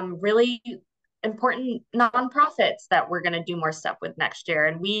really important nonprofits that we're going to do more stuff with next year.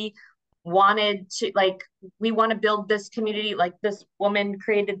 And we want to build this community. Like this woman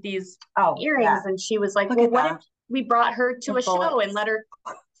created these earrings, and she was like, well, what if we brought her to a show and let her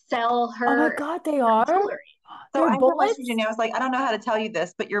sell her? Oh my God, they are jewelry. So I'm from West Virginia. I was like, I don't know how to tell you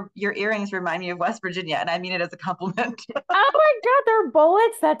this, but your earrings remind me of West Virginia, and I mean it as a compliment. Oh my God, they're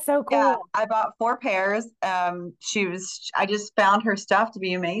bullets. That's so cool. Yeah, I bought 4 pairs. I just found her stuff to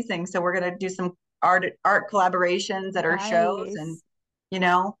be amazing. So we're gonna do some art collaborations at our shows, and you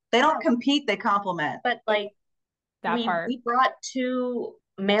know, they don't compete, they complement. But like we brought 2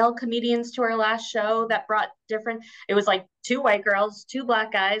 male comedians to our last show that brought different. It was like 2 white girls, 2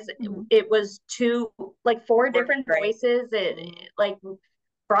 black guys. It was 4 different voices. It like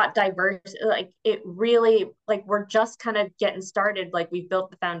brought diverse, like it really, like we're just kind of getting started. Like we've built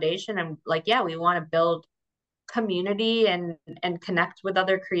the foundation, and like we want to build community and connect with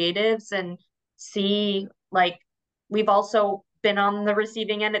other creatives, and see, like we've also been on the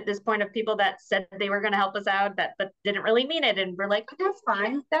receiving end at this point of people that said they were going to help us out but didn't really mean it, and we're like, that's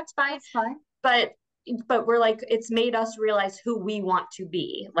fine, but we're like, it's made us realize who we want to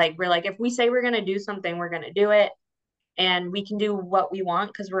be. Like we're like, if we say we're going to do something, we're going to do it, and we can do what we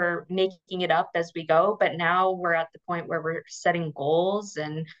want because we're making it up as we go. But now we're at the point where we're setting goals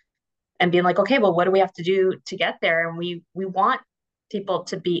and being like, okay, well, what do we have to do to get there? And we want people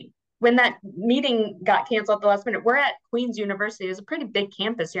to be. When that meeting got canceled at the last minute, we're at Queens University. There's a pretty big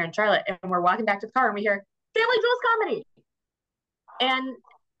campus here in Charlotte, and we're walking back to the car, and we hear Family Jewels Comedy, and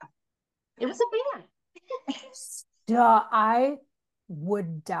it was a band. I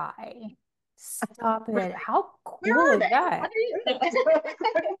would die. Stop it! How cool is that?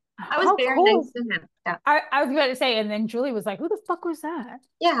 I was very nice to him. Yeah. I was going to say, and then Julie was like, "Who the fuck was that?"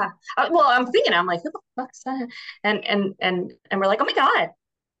 Yeah. Well, I'm thinking, I'm like, "Who the fuck's that?" And we're like, "Oh my God.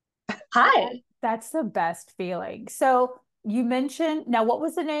 Hi." That's the best feeling. So you mentioned, now what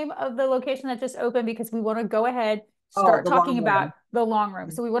was the name of the location that just opened? Because we want to go ahead, start talking about the long room.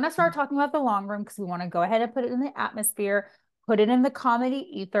 So we want to start talking about the long room because we want to go ahead and put it in the atmosphere, put it in the comedy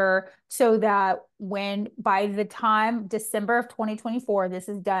ether, so that by the time December of 2024, this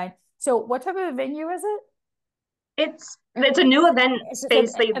is done. So what type of venue is it? It's a new event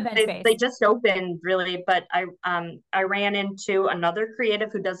space. They just opened, really, but I ran into another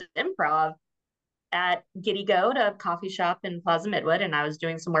creative who does improv at Giddy Goat, a coffee shop in Plaza Midwood, and I was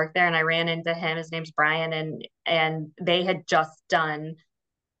doing some work there, and I ran into him. His name's Brian, and they had just done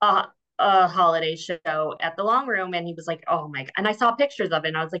a holiday show at the Long Room, and he was like, "Oh my God!" And I saw pictures of it,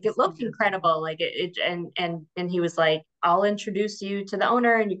 and I was like, "It looks incredible!" Like and he was like, "I'll introduce you to the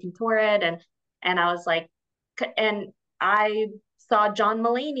owner, and you can tour it." And I was like, and I saw John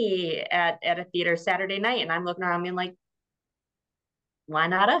Mulaney at a theater Saturday night, and I'm looking around being like, why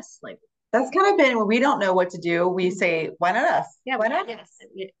not us? Like, that's kind of been when we don't know what to do. We say, why not us? Yeah, why not? Yes.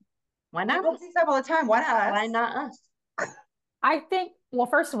 Why not us? Say stuff all the time. Why not us? Why not us? I think, well,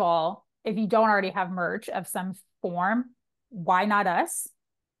 first of all, if you don't already have merch of some form, why not us?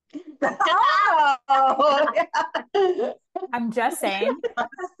 Oh, I'm just saying,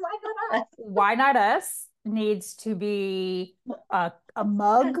 why not us needs to be a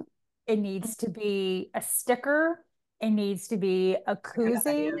mug. It needs to be a sticker. It needs to be a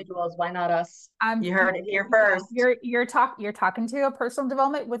koozie. Individuals, why not us? You heard it here first. You're talking to a personal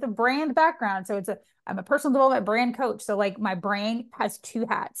development with a brand background. So I'm a personal development brand coach. So like my brain has two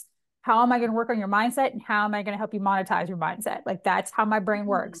hats. How am I going to work on your mindset, and how am I going to help you monetize your mindset? Like that's how my brain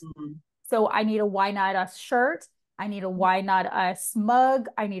works. Mm-hmm. So I need a why not us shirt. I need a why not us mug.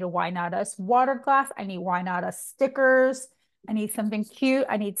 I need a why not us water glass. I need why not us stickers. I need something cute.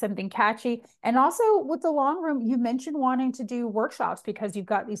 I need something catchy. And also with the long room, you mentioned wanting to do workshops because you've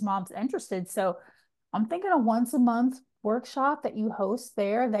got these moms interested. So I'm thinking a once a month workshop that you host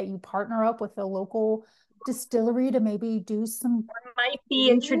there, that you partner up with a local distillery to maybe do some. Or might be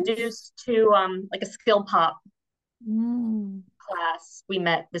introduced to like a skill pop class. We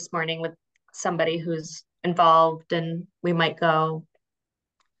met this morning with somebody who's involved, and we might go.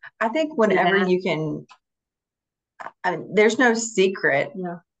 I think whenever you can, I mean, there's no secret.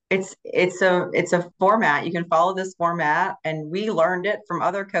 Yeah. It's a format. You can follow this format, and we learned it from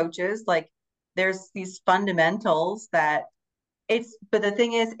other coaches. Like there's these fundamentals that but the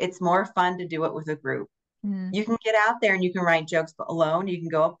thing is, it's more fun to do it with a group. You can get out there and you can write jokes alone. You can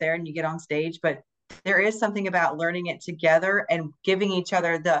go up there and you get on stage, but there is something about learning it together and giving each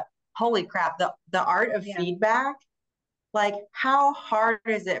other the holy crap, the art of feedback. Like how hard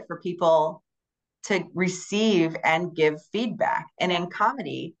is it for people to receive and give feedback? And in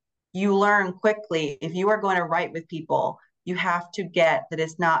comedy, you learn quickly. If you are going to write with people, you have to get that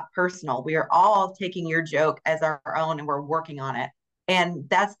it's not personal. We are all taking your joke as our own and we're working on it. And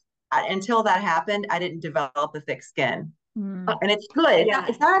that's, until that happened, I didn't develop a thick skin. And it's good.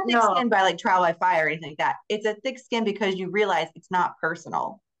 It's not a thick skin by like trial by fire or anything like that. It's a thick skin because you realize it's not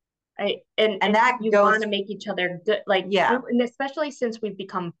personal. And that you want to make each other good. Like, and especially since we've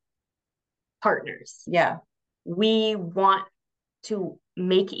become partners. Yeah. We want to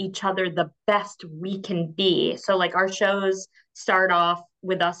make each other the best we can be. So like our shows start off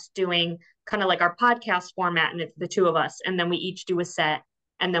with us doing kind of like our podcast format, and it's the two of us, and then we each do a set,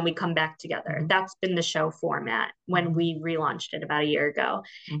 and then we come back together. That's been the show format when we relaunched it about a year ago.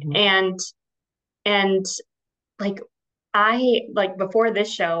 And like I like before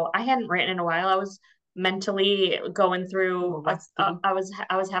this show, I hadn't written in a while. I was mentally going through I was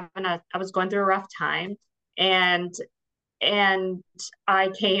going through a rough time, and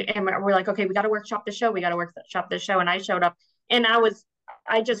I came and we're like, okay, we got to workshop the show. And I showed up, and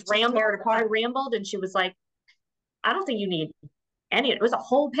I just rambled, and she was like, I don't think you need any. It was a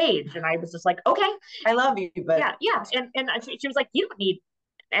whole page, and I was just like, okay, I love you, but yeah. And she was like, you don't need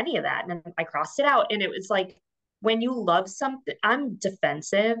any of that. And I crossed it out, and it was like, when you love something, I'm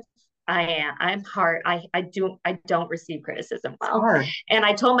defensive. I'm hard. I don't receive criticism well. And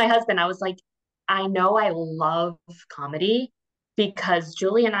I told my husband, I was like, I know I love comedy because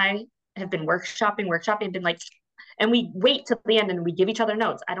Julie and I have been workshopping, and been like, and we wait till the end and we give each other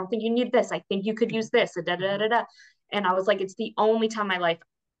notes. I don't think you need this. I think you could use this. Da, da, da, da. And I was like, it's the only time in my life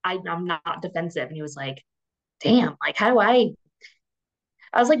I'm not defensive. And he was like, damn, like, how do I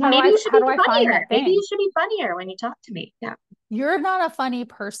was like, maybe you should be funnier. Maybe you should be funnier when you talk to me. Yeah. You're not a funny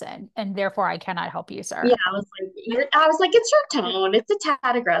person, and therefore I cannot help you, sir. Yeah, I was like, it's your tone. It's a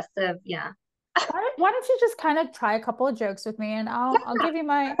tad aggressive. Yeah. Why don't you just kind of try a couple of jokes with me, and I'll give you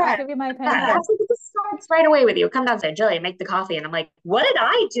my opinion. I was like, it just starts right away with you. Come downstairs, Julie, make the coffee, and I'm like, what did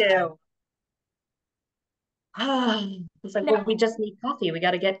I do? It's like, well, we just need coffee. We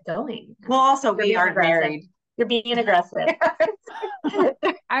got to get going. Well, also we are married. You're being aggressive.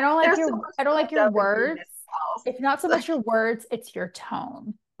 I don't like your words. It's not so much your words, it's your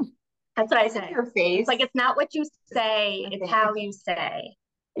tone. That's what I say. Your face. It's like, it's not what you say, it's how you say.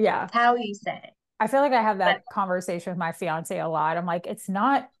 Yeah. It's how you say. I feel like I have that conversation with my fiance a lot. I'm like, it's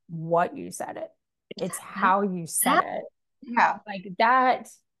not what you said it. It's how you said it. Yeah. Like that,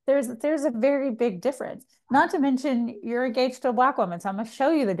 there's a very big difference. Not to mention you're engaged to a Black woman. So I'm gonna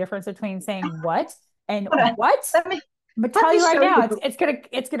show you the difference between saying what and what. But tell you right now,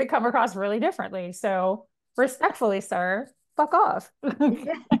 it's gonna come across really differently. So respectfully, sir, fuck off.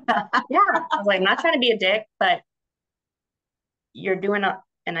 Yeah. I was like, I'm not trying to be a dick, but you're doing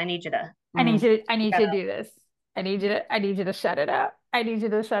and I need you to. I need you to do this. I need you to shut it up. I need you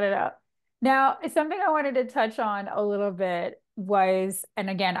to shut it up. Now, something I wanted to touch on a little bit was, and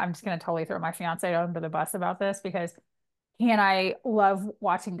again, I'm just going to totally throw my fiance under the bus about this because he and I love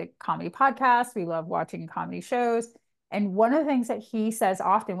watching the comedy podcasts. We love watching comedy shows. And one of the things that he says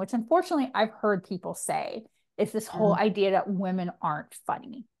often, which unfortunately I've heard people say, is this whole idea that women aren't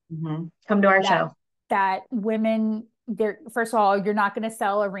funny. Come to our show. That women, they're, first of all, you're not going to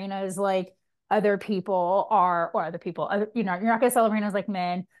sell arenas like other people are, or other people, you know, you're not going to sell arenas like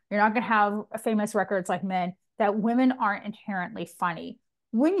men. You're not going to have famous records like men, that women aren't inherently funny.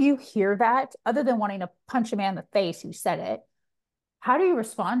 When you hear that, other than wanting to punch a man in the face who said it, how do you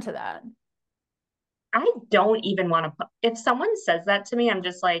respond to that? I don't even want to, if someone says that to me, I'm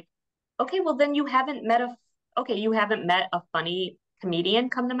just like, okay, well then you haven't met a funny comedian,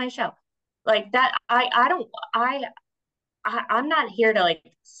 come to my show. Like that, I'm not here to like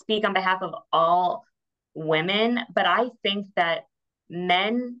speak on behalf of all women, but I think that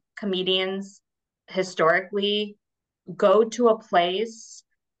men comedians historically go to a place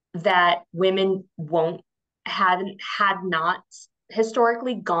that women won't had not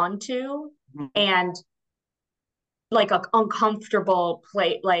historically gone to, and like a uncomfortable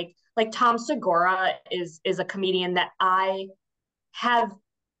place, like Tom Segura is a comedian that I have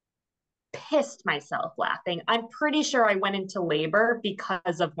pissed myself laughing. I'm pretty sure I went into labor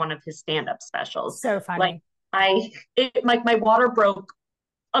because of one of his stand-up specials. So funny. Like my water broke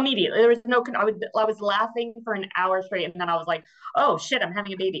immediately. There was no, I was laughing for an hour straight, and then I was like, oh shit, I'm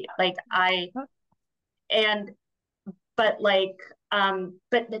having a baby. But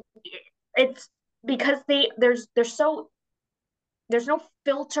it's because there's no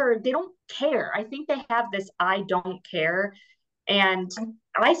filter. They don't care. I think they have this I don't care. And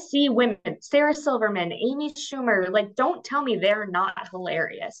I see women, Sarah Silverman, Amy Schumer, like, don't tell me they're not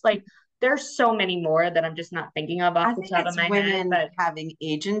hilarious. Like, there's so many more that I'm just not thinking of off the top of my head. Women but having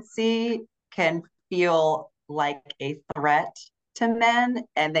agency can feel like a threat to men,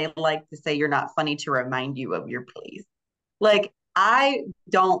 and they like to say you're not funny to remind you of your place. Like, I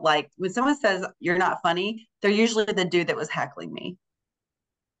don't like when someone says you're not funny, they're usually the dude that was heckling me.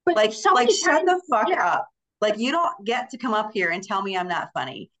 But like shut the fuck up. Like, you don't get to come up here and tell me I'm not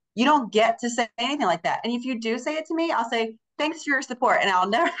funny. You don't get to say anything like that. And if you do say it to me, I'll say, thanks for your support. And I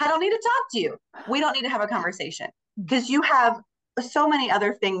don't need to talk to you. We don't need to have a conversation because you have so many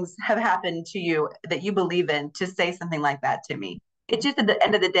other things have happened to you that you believe in to say something like that to me. It's just at the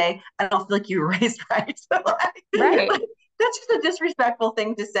end of the day, I don't feel like you were raised right. Right. Like, that's just a disrespectful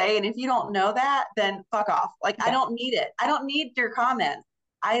thing to say. And if you don't know that, then fuck off. Like, yeah. I don't need it. I don't need your comments.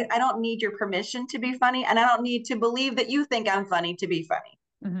 I don't need your permission to be funny, and I don't need to believe that you think I'm funny to be funny.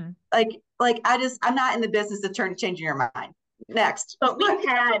 I'm not in the business of changing your mind. Next. But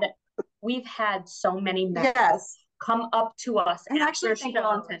we've had so many men come up to us and actually think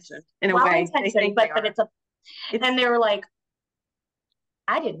well intentioned in a way. And they were like,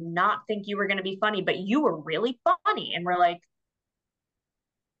 I did not think you were going to be funny, but you were really funny. And we're like,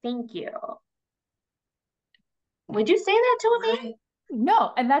 thank you. Would you say that to a man?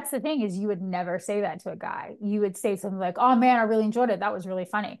 No, and that's the thing is you would never say that to a guy. You would say something like, "Oh man, I really enjoyed it. That was really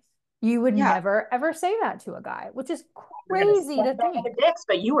funny." You would never ever say that to a guy, which is crazy to think. Dicks,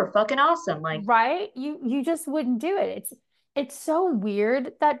 but you were fucking awesome, like right? You just wouldn't do it. It's so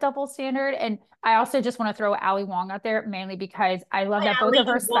weird, that double standard. And I also just want to throw Ali Wong out there mainly because I love that both of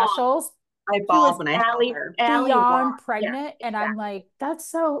her specials. I bawled when I saw her. Beyond pregnant, and I'm like, that's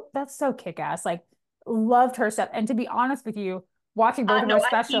so kick-ass. Like, loved her stuff. And to be honest with you, watching both of her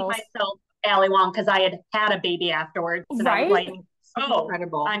specials. I peed myself, Ali Wong, because I had a baby afterwards. And I was like, oh,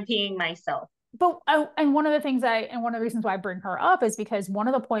 incredible. I'm peeing myself. But and one of the reasons why I bring her up is because one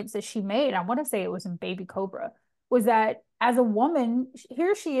of the points that she made, I want to say it was in Baby Cobra, was that as a woman,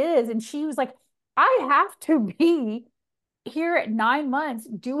 here she is, and she was like, I have to be here at 9 months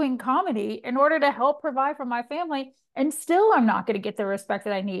doing comedy in order to help provide for my family, and still I'm not going to get the respect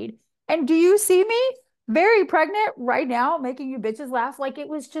that I need. And do you see me very pregnant right now, making you bitches laugh? Like, it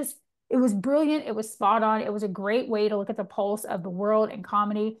was brilliant. It was spot on. It was a great way to look at the pulse of the world and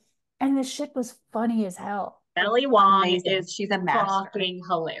comedy. And the shit was funny as hell. Ali Wong she's a master. Fucking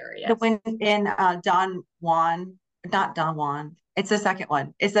hilarious. When in Don Juan, not Don Juan. It's the second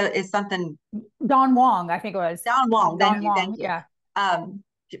one. It's something. Don Wong, I think it was. Don Wong. Thank you. Yeah.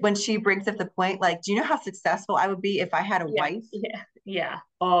 When she brings up the point, like, do you know how successful I would be if I had a wife? Yeah.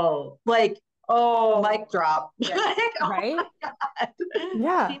 Oh. Like, mic drop. Yeah. Right?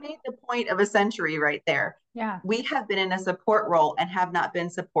 Yeah. She made the point of a century right there. Yeah. We have been in a support role and have not been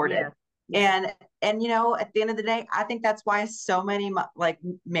supported. Yeah. And you know, at the end of the day, I think that's why so many like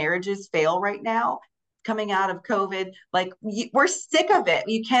marriages fail right now. coming out of COVID. Like we're sick of it.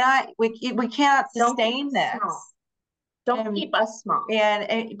 We cannot sustain this. Don't keep us small.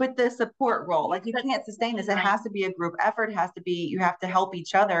 And with the support role, like you can't sustain this. It has to be a group effort. It has to be, you have to help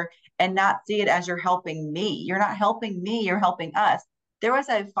each other and not see it as you're helping me. You're not helping me, you're helping us. There was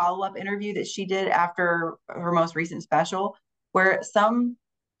a follow-up interview that she did after her most recent special where some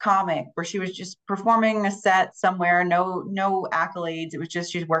comic where she was just performing a set somewhere, no accolades. It was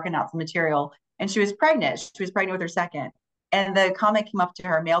just, she was working out some material and she was pregnant. She was pregnant with her second. And the comic came up to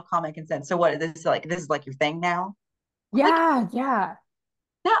her, a male comic, and said, so what, this is like your thing now? Yeah, yeah.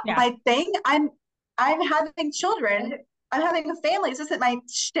 Not my thing. I'm having children. I'm having a family. This isn't my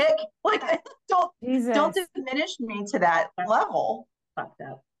shtick. Like, don't diminish me to that level. Fucked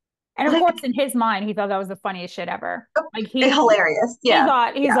up. And of course, in his mind, he thought that was the funniest shit ever. Like hilarious.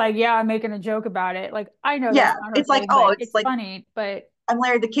 Yeah. He's like, yeah, I'm making a joke about it. Like, I know that's not her it's thing, like, it's like funny, but I'm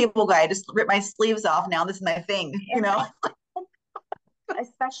Larry the Cable Guy. I just rip my sleeves off now. This is my thing, you know?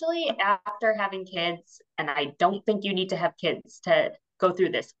 Especially after having kids, and I don't think you need to have kids to go through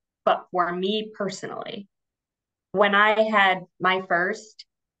this, but for me personally, when I had my first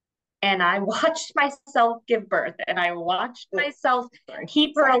and I watched myself give birth and I watched myself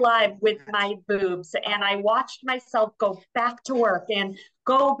keep her alive with my boobs and I watched myself go back to work and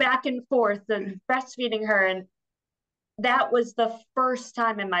go back and forth and breastfeeding her, and that was the first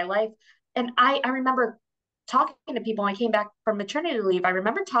time in my life. And I remember talking to people when I came back from maternity leave. I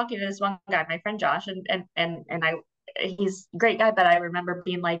remember talking to this one guy, my friend Josh, and he's a great guy, but I remember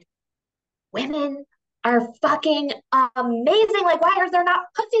being like, women are fucking amazing. Like, why are there not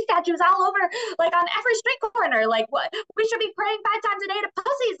pussy statues all over, like on every street corner? Like, what? We should be praying 5 times a day to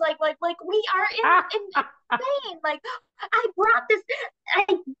pussies. Like we are insane. Like, I brought this,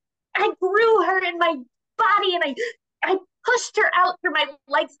 I grew her in my body and I pushed her out through my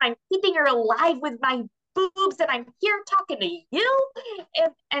legs. And I'm keeping her alive with my boobs and I'm here talking to you.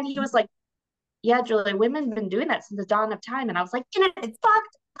 And he was like, yeah, Julie, women have been doing that since the dawn of time. And I was like, and it's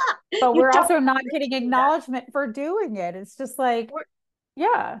fucked up. But we're also not getting acknowledgement for doing it. It's just like,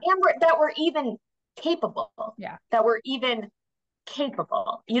 yeah. And that we're even capable. Yeah. That we're even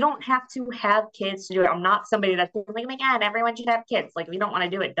capable. You don't have to have kids to do it. I'm not somebody that's like, oh my God, everyone should have kids. Like, if you don't want to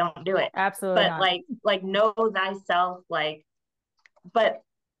do it, don't do it. Absolutely. But not. like know thyself, like, but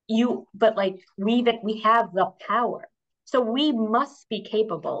we have the power. So we must be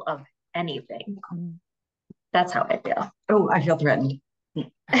capable of anything. That's how I feel. Oh, I feel threatened.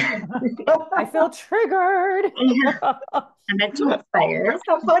 I feel triggered. I'm meant to inspire. That's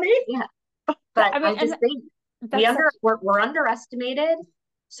so funny. Yeah. But I just think we're underestimated.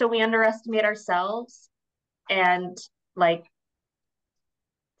 So we underestimate ourselves. And like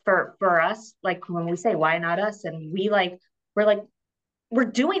for us, like when we say why not us, and we're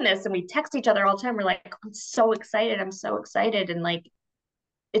doing this and we text each other all the time. We're like, I'm so excited. And like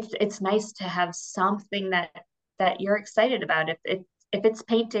it's nice to have something that you're excited about. If it's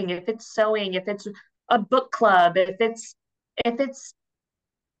painting, if it's sewing, if it's a book club, if it's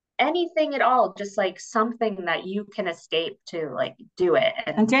anything at all, just like something that you can escape to, like, do it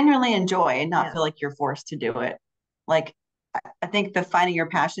and genuinely enjoy and not feel like you're forced to do it. Like, I think the finding your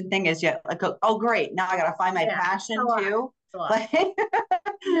passion thing is like, oh great, now I gotta find my passion too. Like,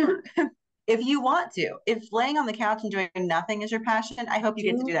 if you want to, if laying on the couch and doing nothing is your passion, I hope you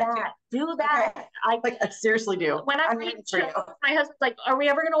get to do that too. Do that. Okay. I seriously do. When I'm reading shows, my husband's like, are we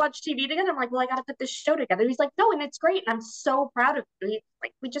ever going to watch TV together? I'm like, well, I got to put this show together. He's like, no, and it's great. And I'm so proud of you.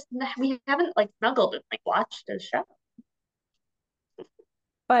 Like, we haven't like snuggled and like watched a show.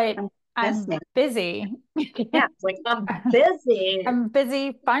 But I'm busy. Yeah, like I'm busy. I'm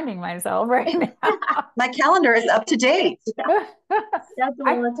busy finding myself right now. My calendar is up to date. That's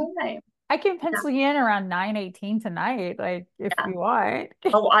all the time. I can pencil you in around 9:18 tonight, like if you want.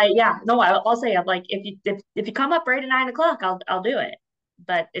 I'll say, I'm like, if you come up right at 9 o'clock, I'll do it.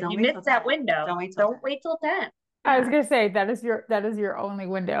 But if you miss that window, don't wait till 10. I was gonna say that is your only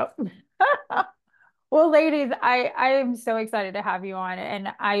window. Well, ladies, I am so excited to have you on,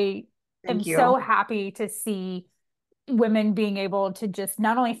 and I am so happy to see women being able to just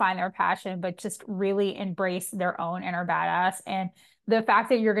not only find their passion, but just really embrace their own inner badass. And the fact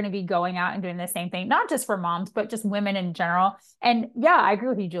that you're going to be going out and doing the same thing, not just for moms, but just women in general. And yeah, I agree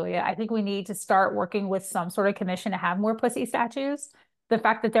with you, Julia. I think we need to start working with some sort of commission to have more pussy statues. The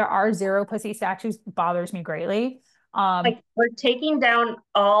fact that there are 0 pussy statues bothers me greatly. Like, we're taking down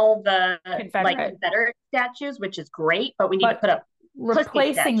all the Confederate statues, which is great, but we need to put up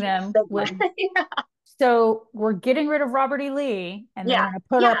replacing them with So we're getting rid of Robert E. Lee, and then we're going to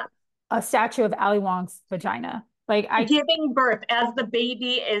put up a statue of Ali Wong's vagina. Like, giving birth as the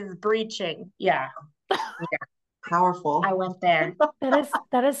baby is breaching. Yeah. Yeah. Powerful. I went there.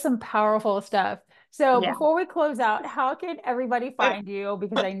 That is some powerful stuff. So Yeah. before we close out, how can everybody find you?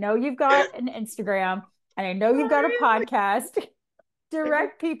 Because I know you've got an Instagram and I know you've got a podcast.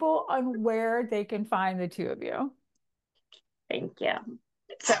 Direct people on where they can find the two of you. Thank you.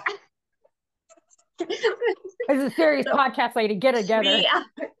 So, It's a serious podcast lady. Get it together.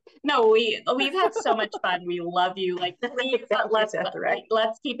 We've had so much fun. We love you. Like, please,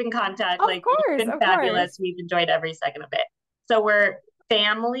 let's keep in contact. Of Like, course, you've been of fabulous. course. We've enjoyed every second of it. So we're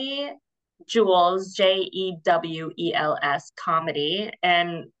Family Jewels, JEWELS comedy,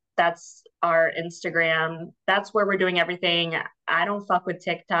 and that's our Instagram. That's where we're doing everything. I don't fuck with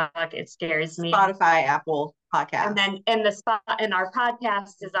TikTok. It scares me. Spotify, Apple Podcast. And then our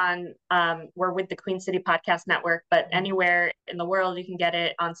podcast is on we're with the Queen City Podcast Network, but anywhere in the world you can get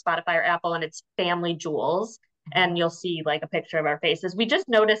it on Spotify or Apple, and it's Family Jewels, and you'll see like a picture of our faces. We just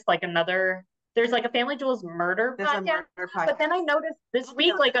noticed like there's like a Family Jewels murder podcast, but then I noticed this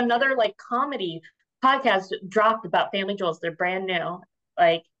week like another like comedy podcast dropped about Family Jewels. They're brand new.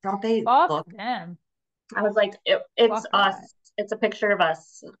 Like, don't they look them? I was like, it's us. That. It's a picture of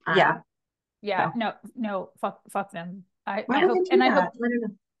us. Yeah. No, fuck them. I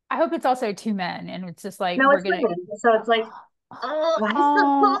hope it's also two men, and it's just like we're gonna. So it's like,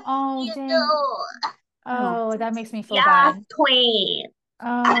 that makes me feel bad. Queen.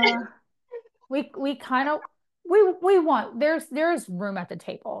 We kind of we want there's room at the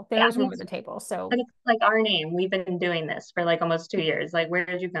table. There's room at the table. So it's like our name. We've been doing this for like almost 2 years. Like, where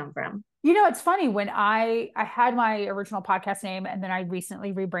did you come from? You know, it's funny when I had my original podcast name and then I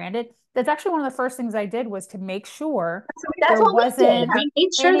recently rebranded. That's actually one of the first things I did was to make sure there wasn't. We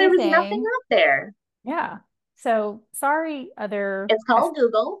made sure there was nothing out there. Yeah. So sorry, other. It's called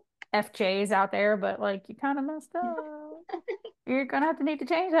Google. FJs out there, but like you kind of messed up. You're gonna have to need to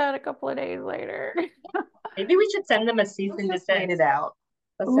change that a couple of days later. Maybe we should send them a cease and desist. Tweet it out.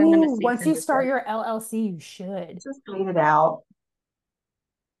 Ooh, once you start your LLC, you should just tweet it out.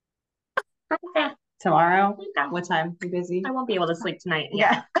 Okay. Tomorrow? What time? You busy? I won't be able to sleep tonight.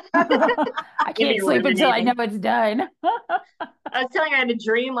 Yeah. I can't sleep until I know it's done. I was telling her I had a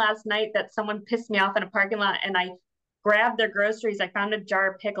dream last night that someone pissed me off in a parking lot, and I grabbed their groceries. I found a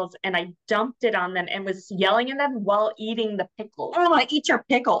jar of pickles and I dumped it on them and was yelling at them while eating the pickles. Oh, I eat your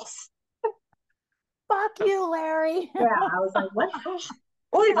pickles. Fuck you, Larry. Yeah, I was like, what?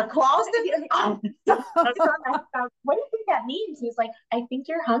 Oh, you have claws? What do you think that means? He's like, I think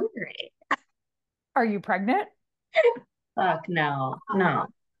you're hungry. Are you pregnant? Fuck no. No.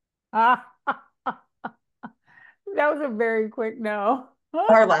 That was a very quick no.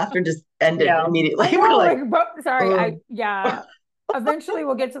 Our laughter just ended immediately. We're like, sorry. Eventually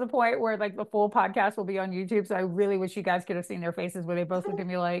we'll get to the point where like the full podcast will be on YouTube. So I really wish you guys could have seen their faces where they both looked at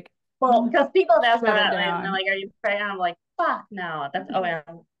me like, well, because people have asked me that and they're like, are you pregnant? I'm like, fuck no. That's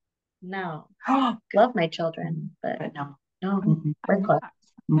no. Love my children, but no. We're close.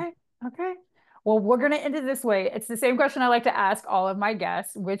 Okay. Well, we're gonna end it this way. It's the same question I like to ask all of my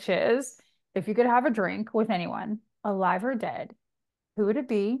guests, which is if you could have a drink with anyone, alive or dead, who would it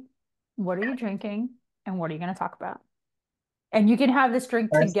be? What are you drinking? And what are you going to talk about? And you can have this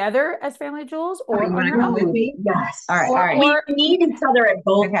drink together as Family Jewels, or on your own. Yes. All right. We need each other at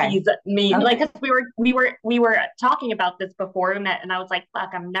both these meetings. Like, we were talking about this before we met, and I was like,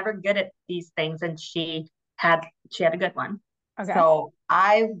 "Fuck, I'm never good at these things." And she had a good one. Okay. So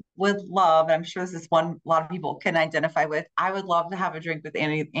I would love, and I'm sure this is one a lot of people can identify with. I would love to have a drink with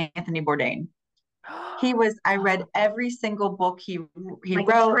Anthony Bourdain. I read every single book he like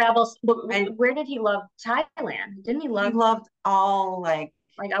wrote. Travels. Where did he love Thailand? Didn't he love? He loved all like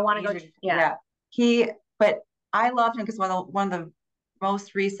I want to go. Yeah. But I loved him because one of the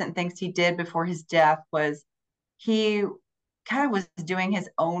most recent things he did before his death was he kind of was doing his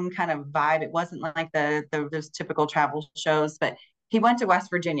own kind of vibe. It wasn't like those typical travel shows, but he went to West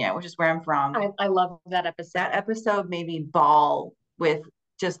Virginia, which is where I'm from. I love that episode. That episode made me bawl with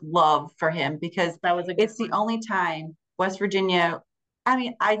just love for him because it's the only time West Virginia. I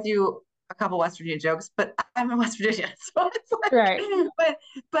mean, I do a couple West Virginia jokes, but I'm in West Virginia, so it's like, right.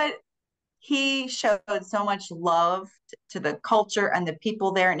 But he showed so much love to the culture and the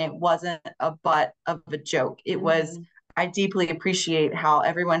people there, and it wasn't a butt of a joke. It was. I deeply appreciate how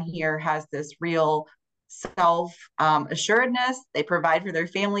everyone here has this real self-assuredness. They provide for their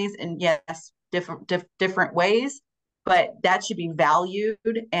families in different ways. But that should be valued,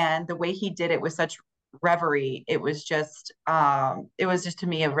 and the way he did it with such reverie, it was just to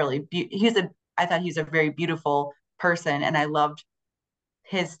me a really I thought he's a very beautiful person, and I loved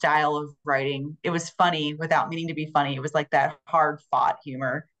his style of writing. It was funny without meaning to be funny. It was like that hard fought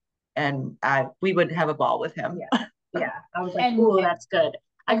humor, we would have a ball with him. Yeah. I was like, ooh, that's good.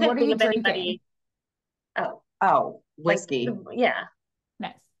 I couldn't think of anybody. Whiskey. Yeah.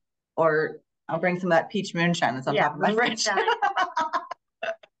 Nice. Or I'll bring some of that peach moonshine that's on top of my fridge.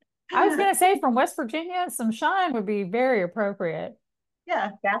 I was gonna say from West Virginia, some shine would be very appropriate. Yeah,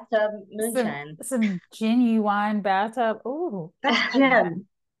 bathtub moonshine. Some genuine bathtub. Ooh, that's gin.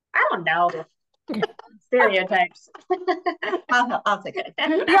 I don't know. Stereotypes. I'll take it.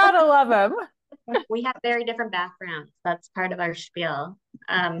 You gotta love them. We have very different backgrounds. That's part of our spiel.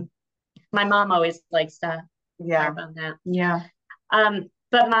 My mom always likes to harp on that. Yeah.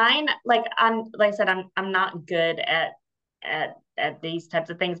 But mine, like I said, I'm not good at these types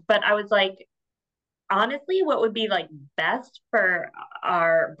of things. But I was like, honestly, what would be like best for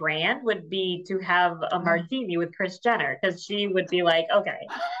our brand would be to have a martini with Kris Jenner, because she would be like, okay,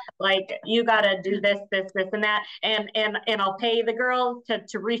 like you gotta do this, and that, and I'll pay the girls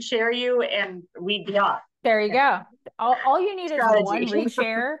to reshare you, and we'd be off. There you go. All you need is one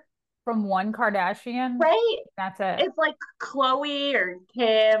reshare from one Kardashian, right? That's it. It's like Khloe or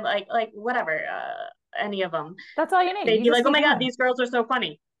Kim, like whatever, any of them. That's all you need. They'd be like, oh my god, these girls are so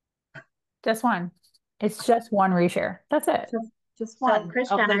funny. Just one. It's just one reshare. That's it. Just one. So Kris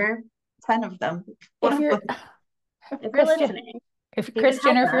Jenner. 10 of them. If you're listening. If Kris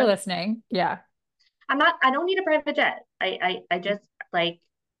Jenner, if you're listening, yeah. I don't need a private jet. I just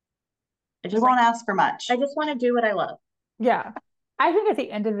won't ask for much. I just want to do what I love. Yeah. I think at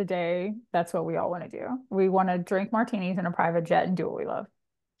the end of the day, that's what we all want to do. We want to drink martinis in a private jet and do what we love.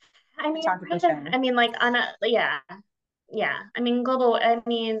 I mean, like on a I mean, global. I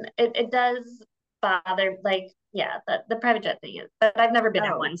mean, it does bother, like, the private jet thing is, but I've never been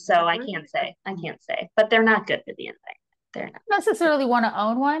on one, so I can't say. But they're not good for the environment. They're not necessarily want to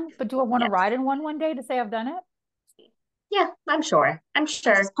own one, but do I want to ride in one day to say I've done it? Yeah, I'm sure.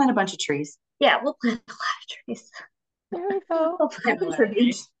 Just plant a bunch of trees. Yeah, we'll plant a lot of trees. There you go. We'll plant a lot of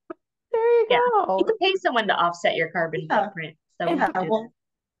trees. There you go. You can pay someone to offset your carbon footprint. So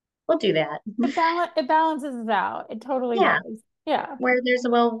we'll do that. It balances out. It totally does. Yeah. Where there's a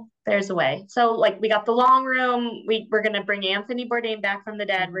will, there's a way. So like we got the long room. We're gonna bring Anthony Bourdain back from the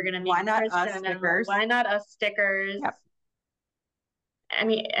dead. We're gonna make Why not us stickers? Why not us stickers? Yep.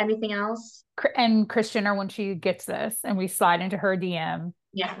 Anything else? And Kris Jenner, when she gets this and we slide into her DM.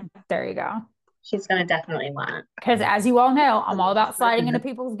 Yeah. There you go. She's gonna definitely want. Because as you all know, I'm all about sliding into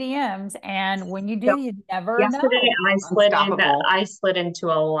people's DMs, and when you do, you never know. I slid into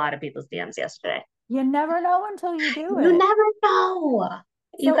a lot of people's DMs yesterday. You never know until you do it. You never know.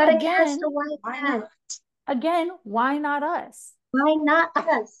 You gotta cast a wide net. Again, why not us? Why not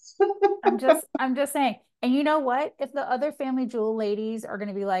us? I'm just saying. And you know what? If the other Family Jewel ladies are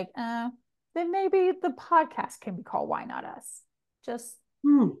gonna be like, then maybe the podcast can be called Why Not Us? Just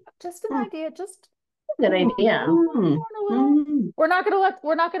an idea. Just a good idea. We're not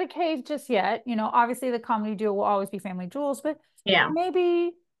gonna cave just yet. You know, obviously the comedy duo will always be Family Jewels, but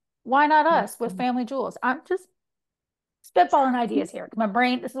maybe why not us with Family Jewels? I'm just spitballing ideas here.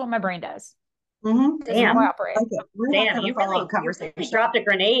 This is what my brain does. Damn, I operate. Damn, you really dropped a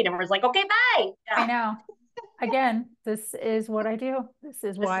grenade and was like, okay, bye. I know. Again, this is what I do. This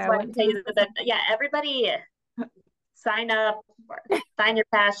is why I went to everybody sign up, sign your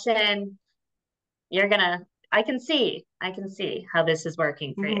passion. I can see how this is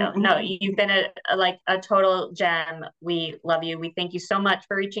working for you. No, you've been a total gem. We love you. We thank you so much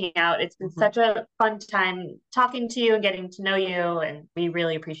for reaching out. It's been such a fun time talking to you and getting to know you, and we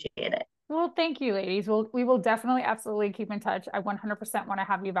really appreciate it. Well, thank you, ladies. We will definitely absolutely keep in touch. I 100% want to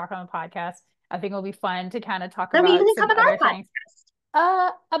have you back on the podcast. I think it'll be fun to kind of talk about you can come on our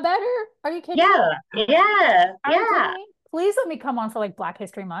podcast. A better? Are you kidding? Yeah. Please let me come on for like Black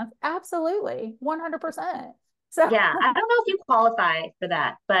History Month. Absolutely. 100%. So yeah, I don't know if you qualify for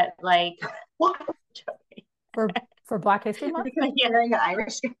that, but like for Black History Month? You're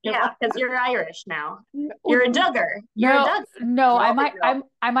Irish. Yeah, because you're Irish now. You're a Duggar. No, I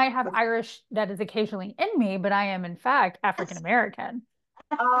might have Irish that is occasionally in me, but I am in fact African American.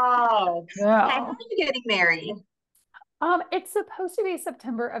 Oh, yeah. When are you getting married? It's supposed to be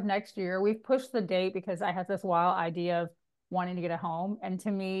September of next year. We've pushed the date because I had this wild idea of wanting to get a home, and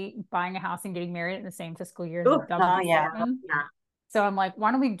to me, buying a house and getting married in the same fiscal year is a dumb decision. So I'm like,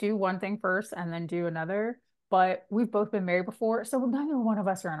 why don't we do one thing first and then do another? But we've both been married before, so neither one of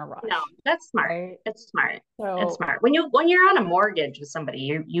us are in a rush. No, that's smart. Right? It's smart. It's smart. When you're on a mortgage with somebody,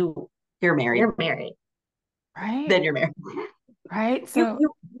 you're married. You're married, right? Then you're married, right? So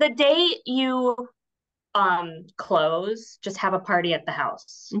the day you close, just have a party at the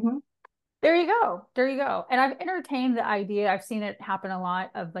house. There you go. There you go. And I've entertained the idea. I've seen it happen a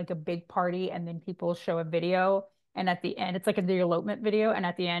lot of like a big party and then people show a video and at the end it's like the elopement video and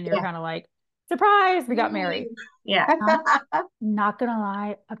at the end you're kind of like, surprise, we got married. Yeah. Not gonna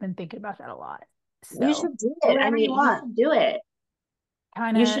lie, I've been thinking about that a lot. So, you should do it. I mean, you should do it.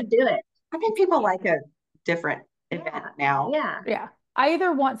 You should do it. I think people like a different event now. Yeah. Yeah. I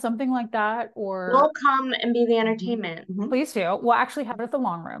either want something like that or we'll come and be the entertainment. Please do. We'll actually have it at the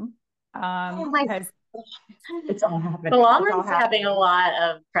Long Room. Because it's all happening. The Long Room's having a lot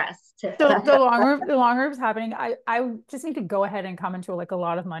of press. The Long Room's happening. I just need to go ahead and come into like a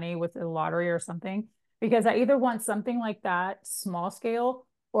lot of money with the lottery or something because I either want something like that, small scale,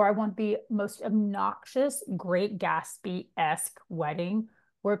 or I want the most obnoxious, Great Gatsby-esque wedding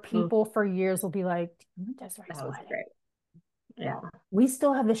where people for years will be like, Desiree's wedding. Great. Yeah. We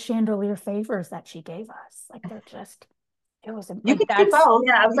still have the chandelier favors that she gave us. Like they're just, it was you could do both.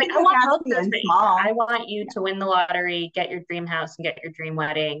 Yeah, I was like, I want both things. I want you to win the lottery, get your dream house, and get your dream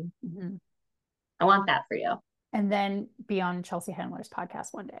wedding. I want that for you. And then be on Chelsea Handler's podcast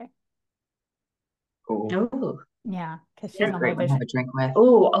one day. Cool. Yeah, because she's on my vision. Have a drink with.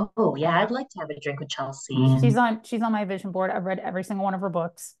 Oh, yeah. I'd like to have a drink with Chelsea. She's on my vision board. I've read every single one of her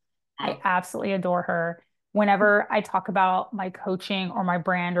books. I absolutely adore her. Whenever I talk about my coaching or my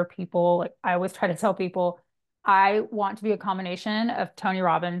brand or people, like I always try to tell people, I want to be a combination of Tony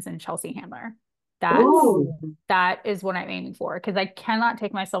Robbins and Chelsea Handler. That is what I'm aiming for because I cannot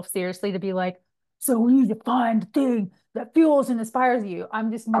take myself seriously to be like, so we need to find the thing that fuels and inspires you.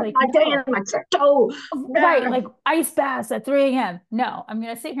 I'm just like, right, like ice baths at 3 a.m. No, I'm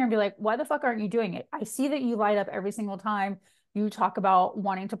gonna sit here and be like, why the fuck aren't you doing it? I see that you light up every single time you talk about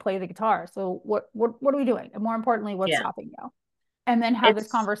wanting to play the guitar. So what are we doing? And more importantly, what's stopping you? And then have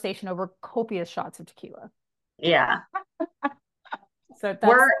this conversation over copious shots of tequila. Yeah. So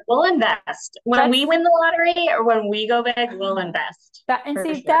we'll invest. When we win the lottery or when we go big, we'll invest.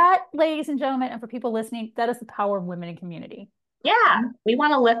 That, ladies and gentlemen, and for people listening, that is the power of women in community. Yeah. We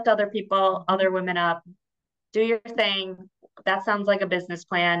want to lift other people, other women up. Do your thing. That sounds like a business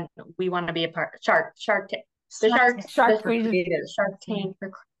plan. We want to be a part. Shark Tank. Shark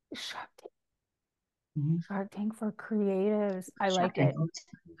Tank for creatives. I like it.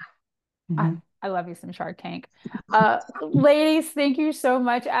 I love you some Shark Tank. Ladies, thank you so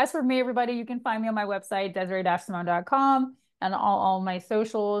much. As for me, everybody, you can find me on my website, Desiree-Simone.com, and all my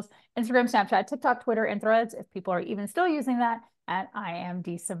socials, Instagram, Snapchat, TikTok, Twitter, and Threads, if people are even still using that, at I am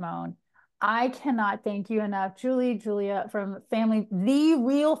D Simone. I cannot thank you enough. Julia from The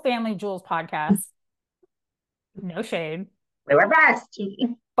Real Family Jewels podcast. No shade. We were best.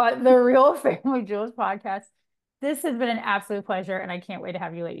 But The Real Family Jewels podcast. This has been an absolute pleasure, and I can't wait to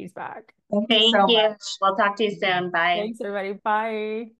have you ladies back. Thank you. We'll talk to you soon. Bye. Thanks, everybody. Bye.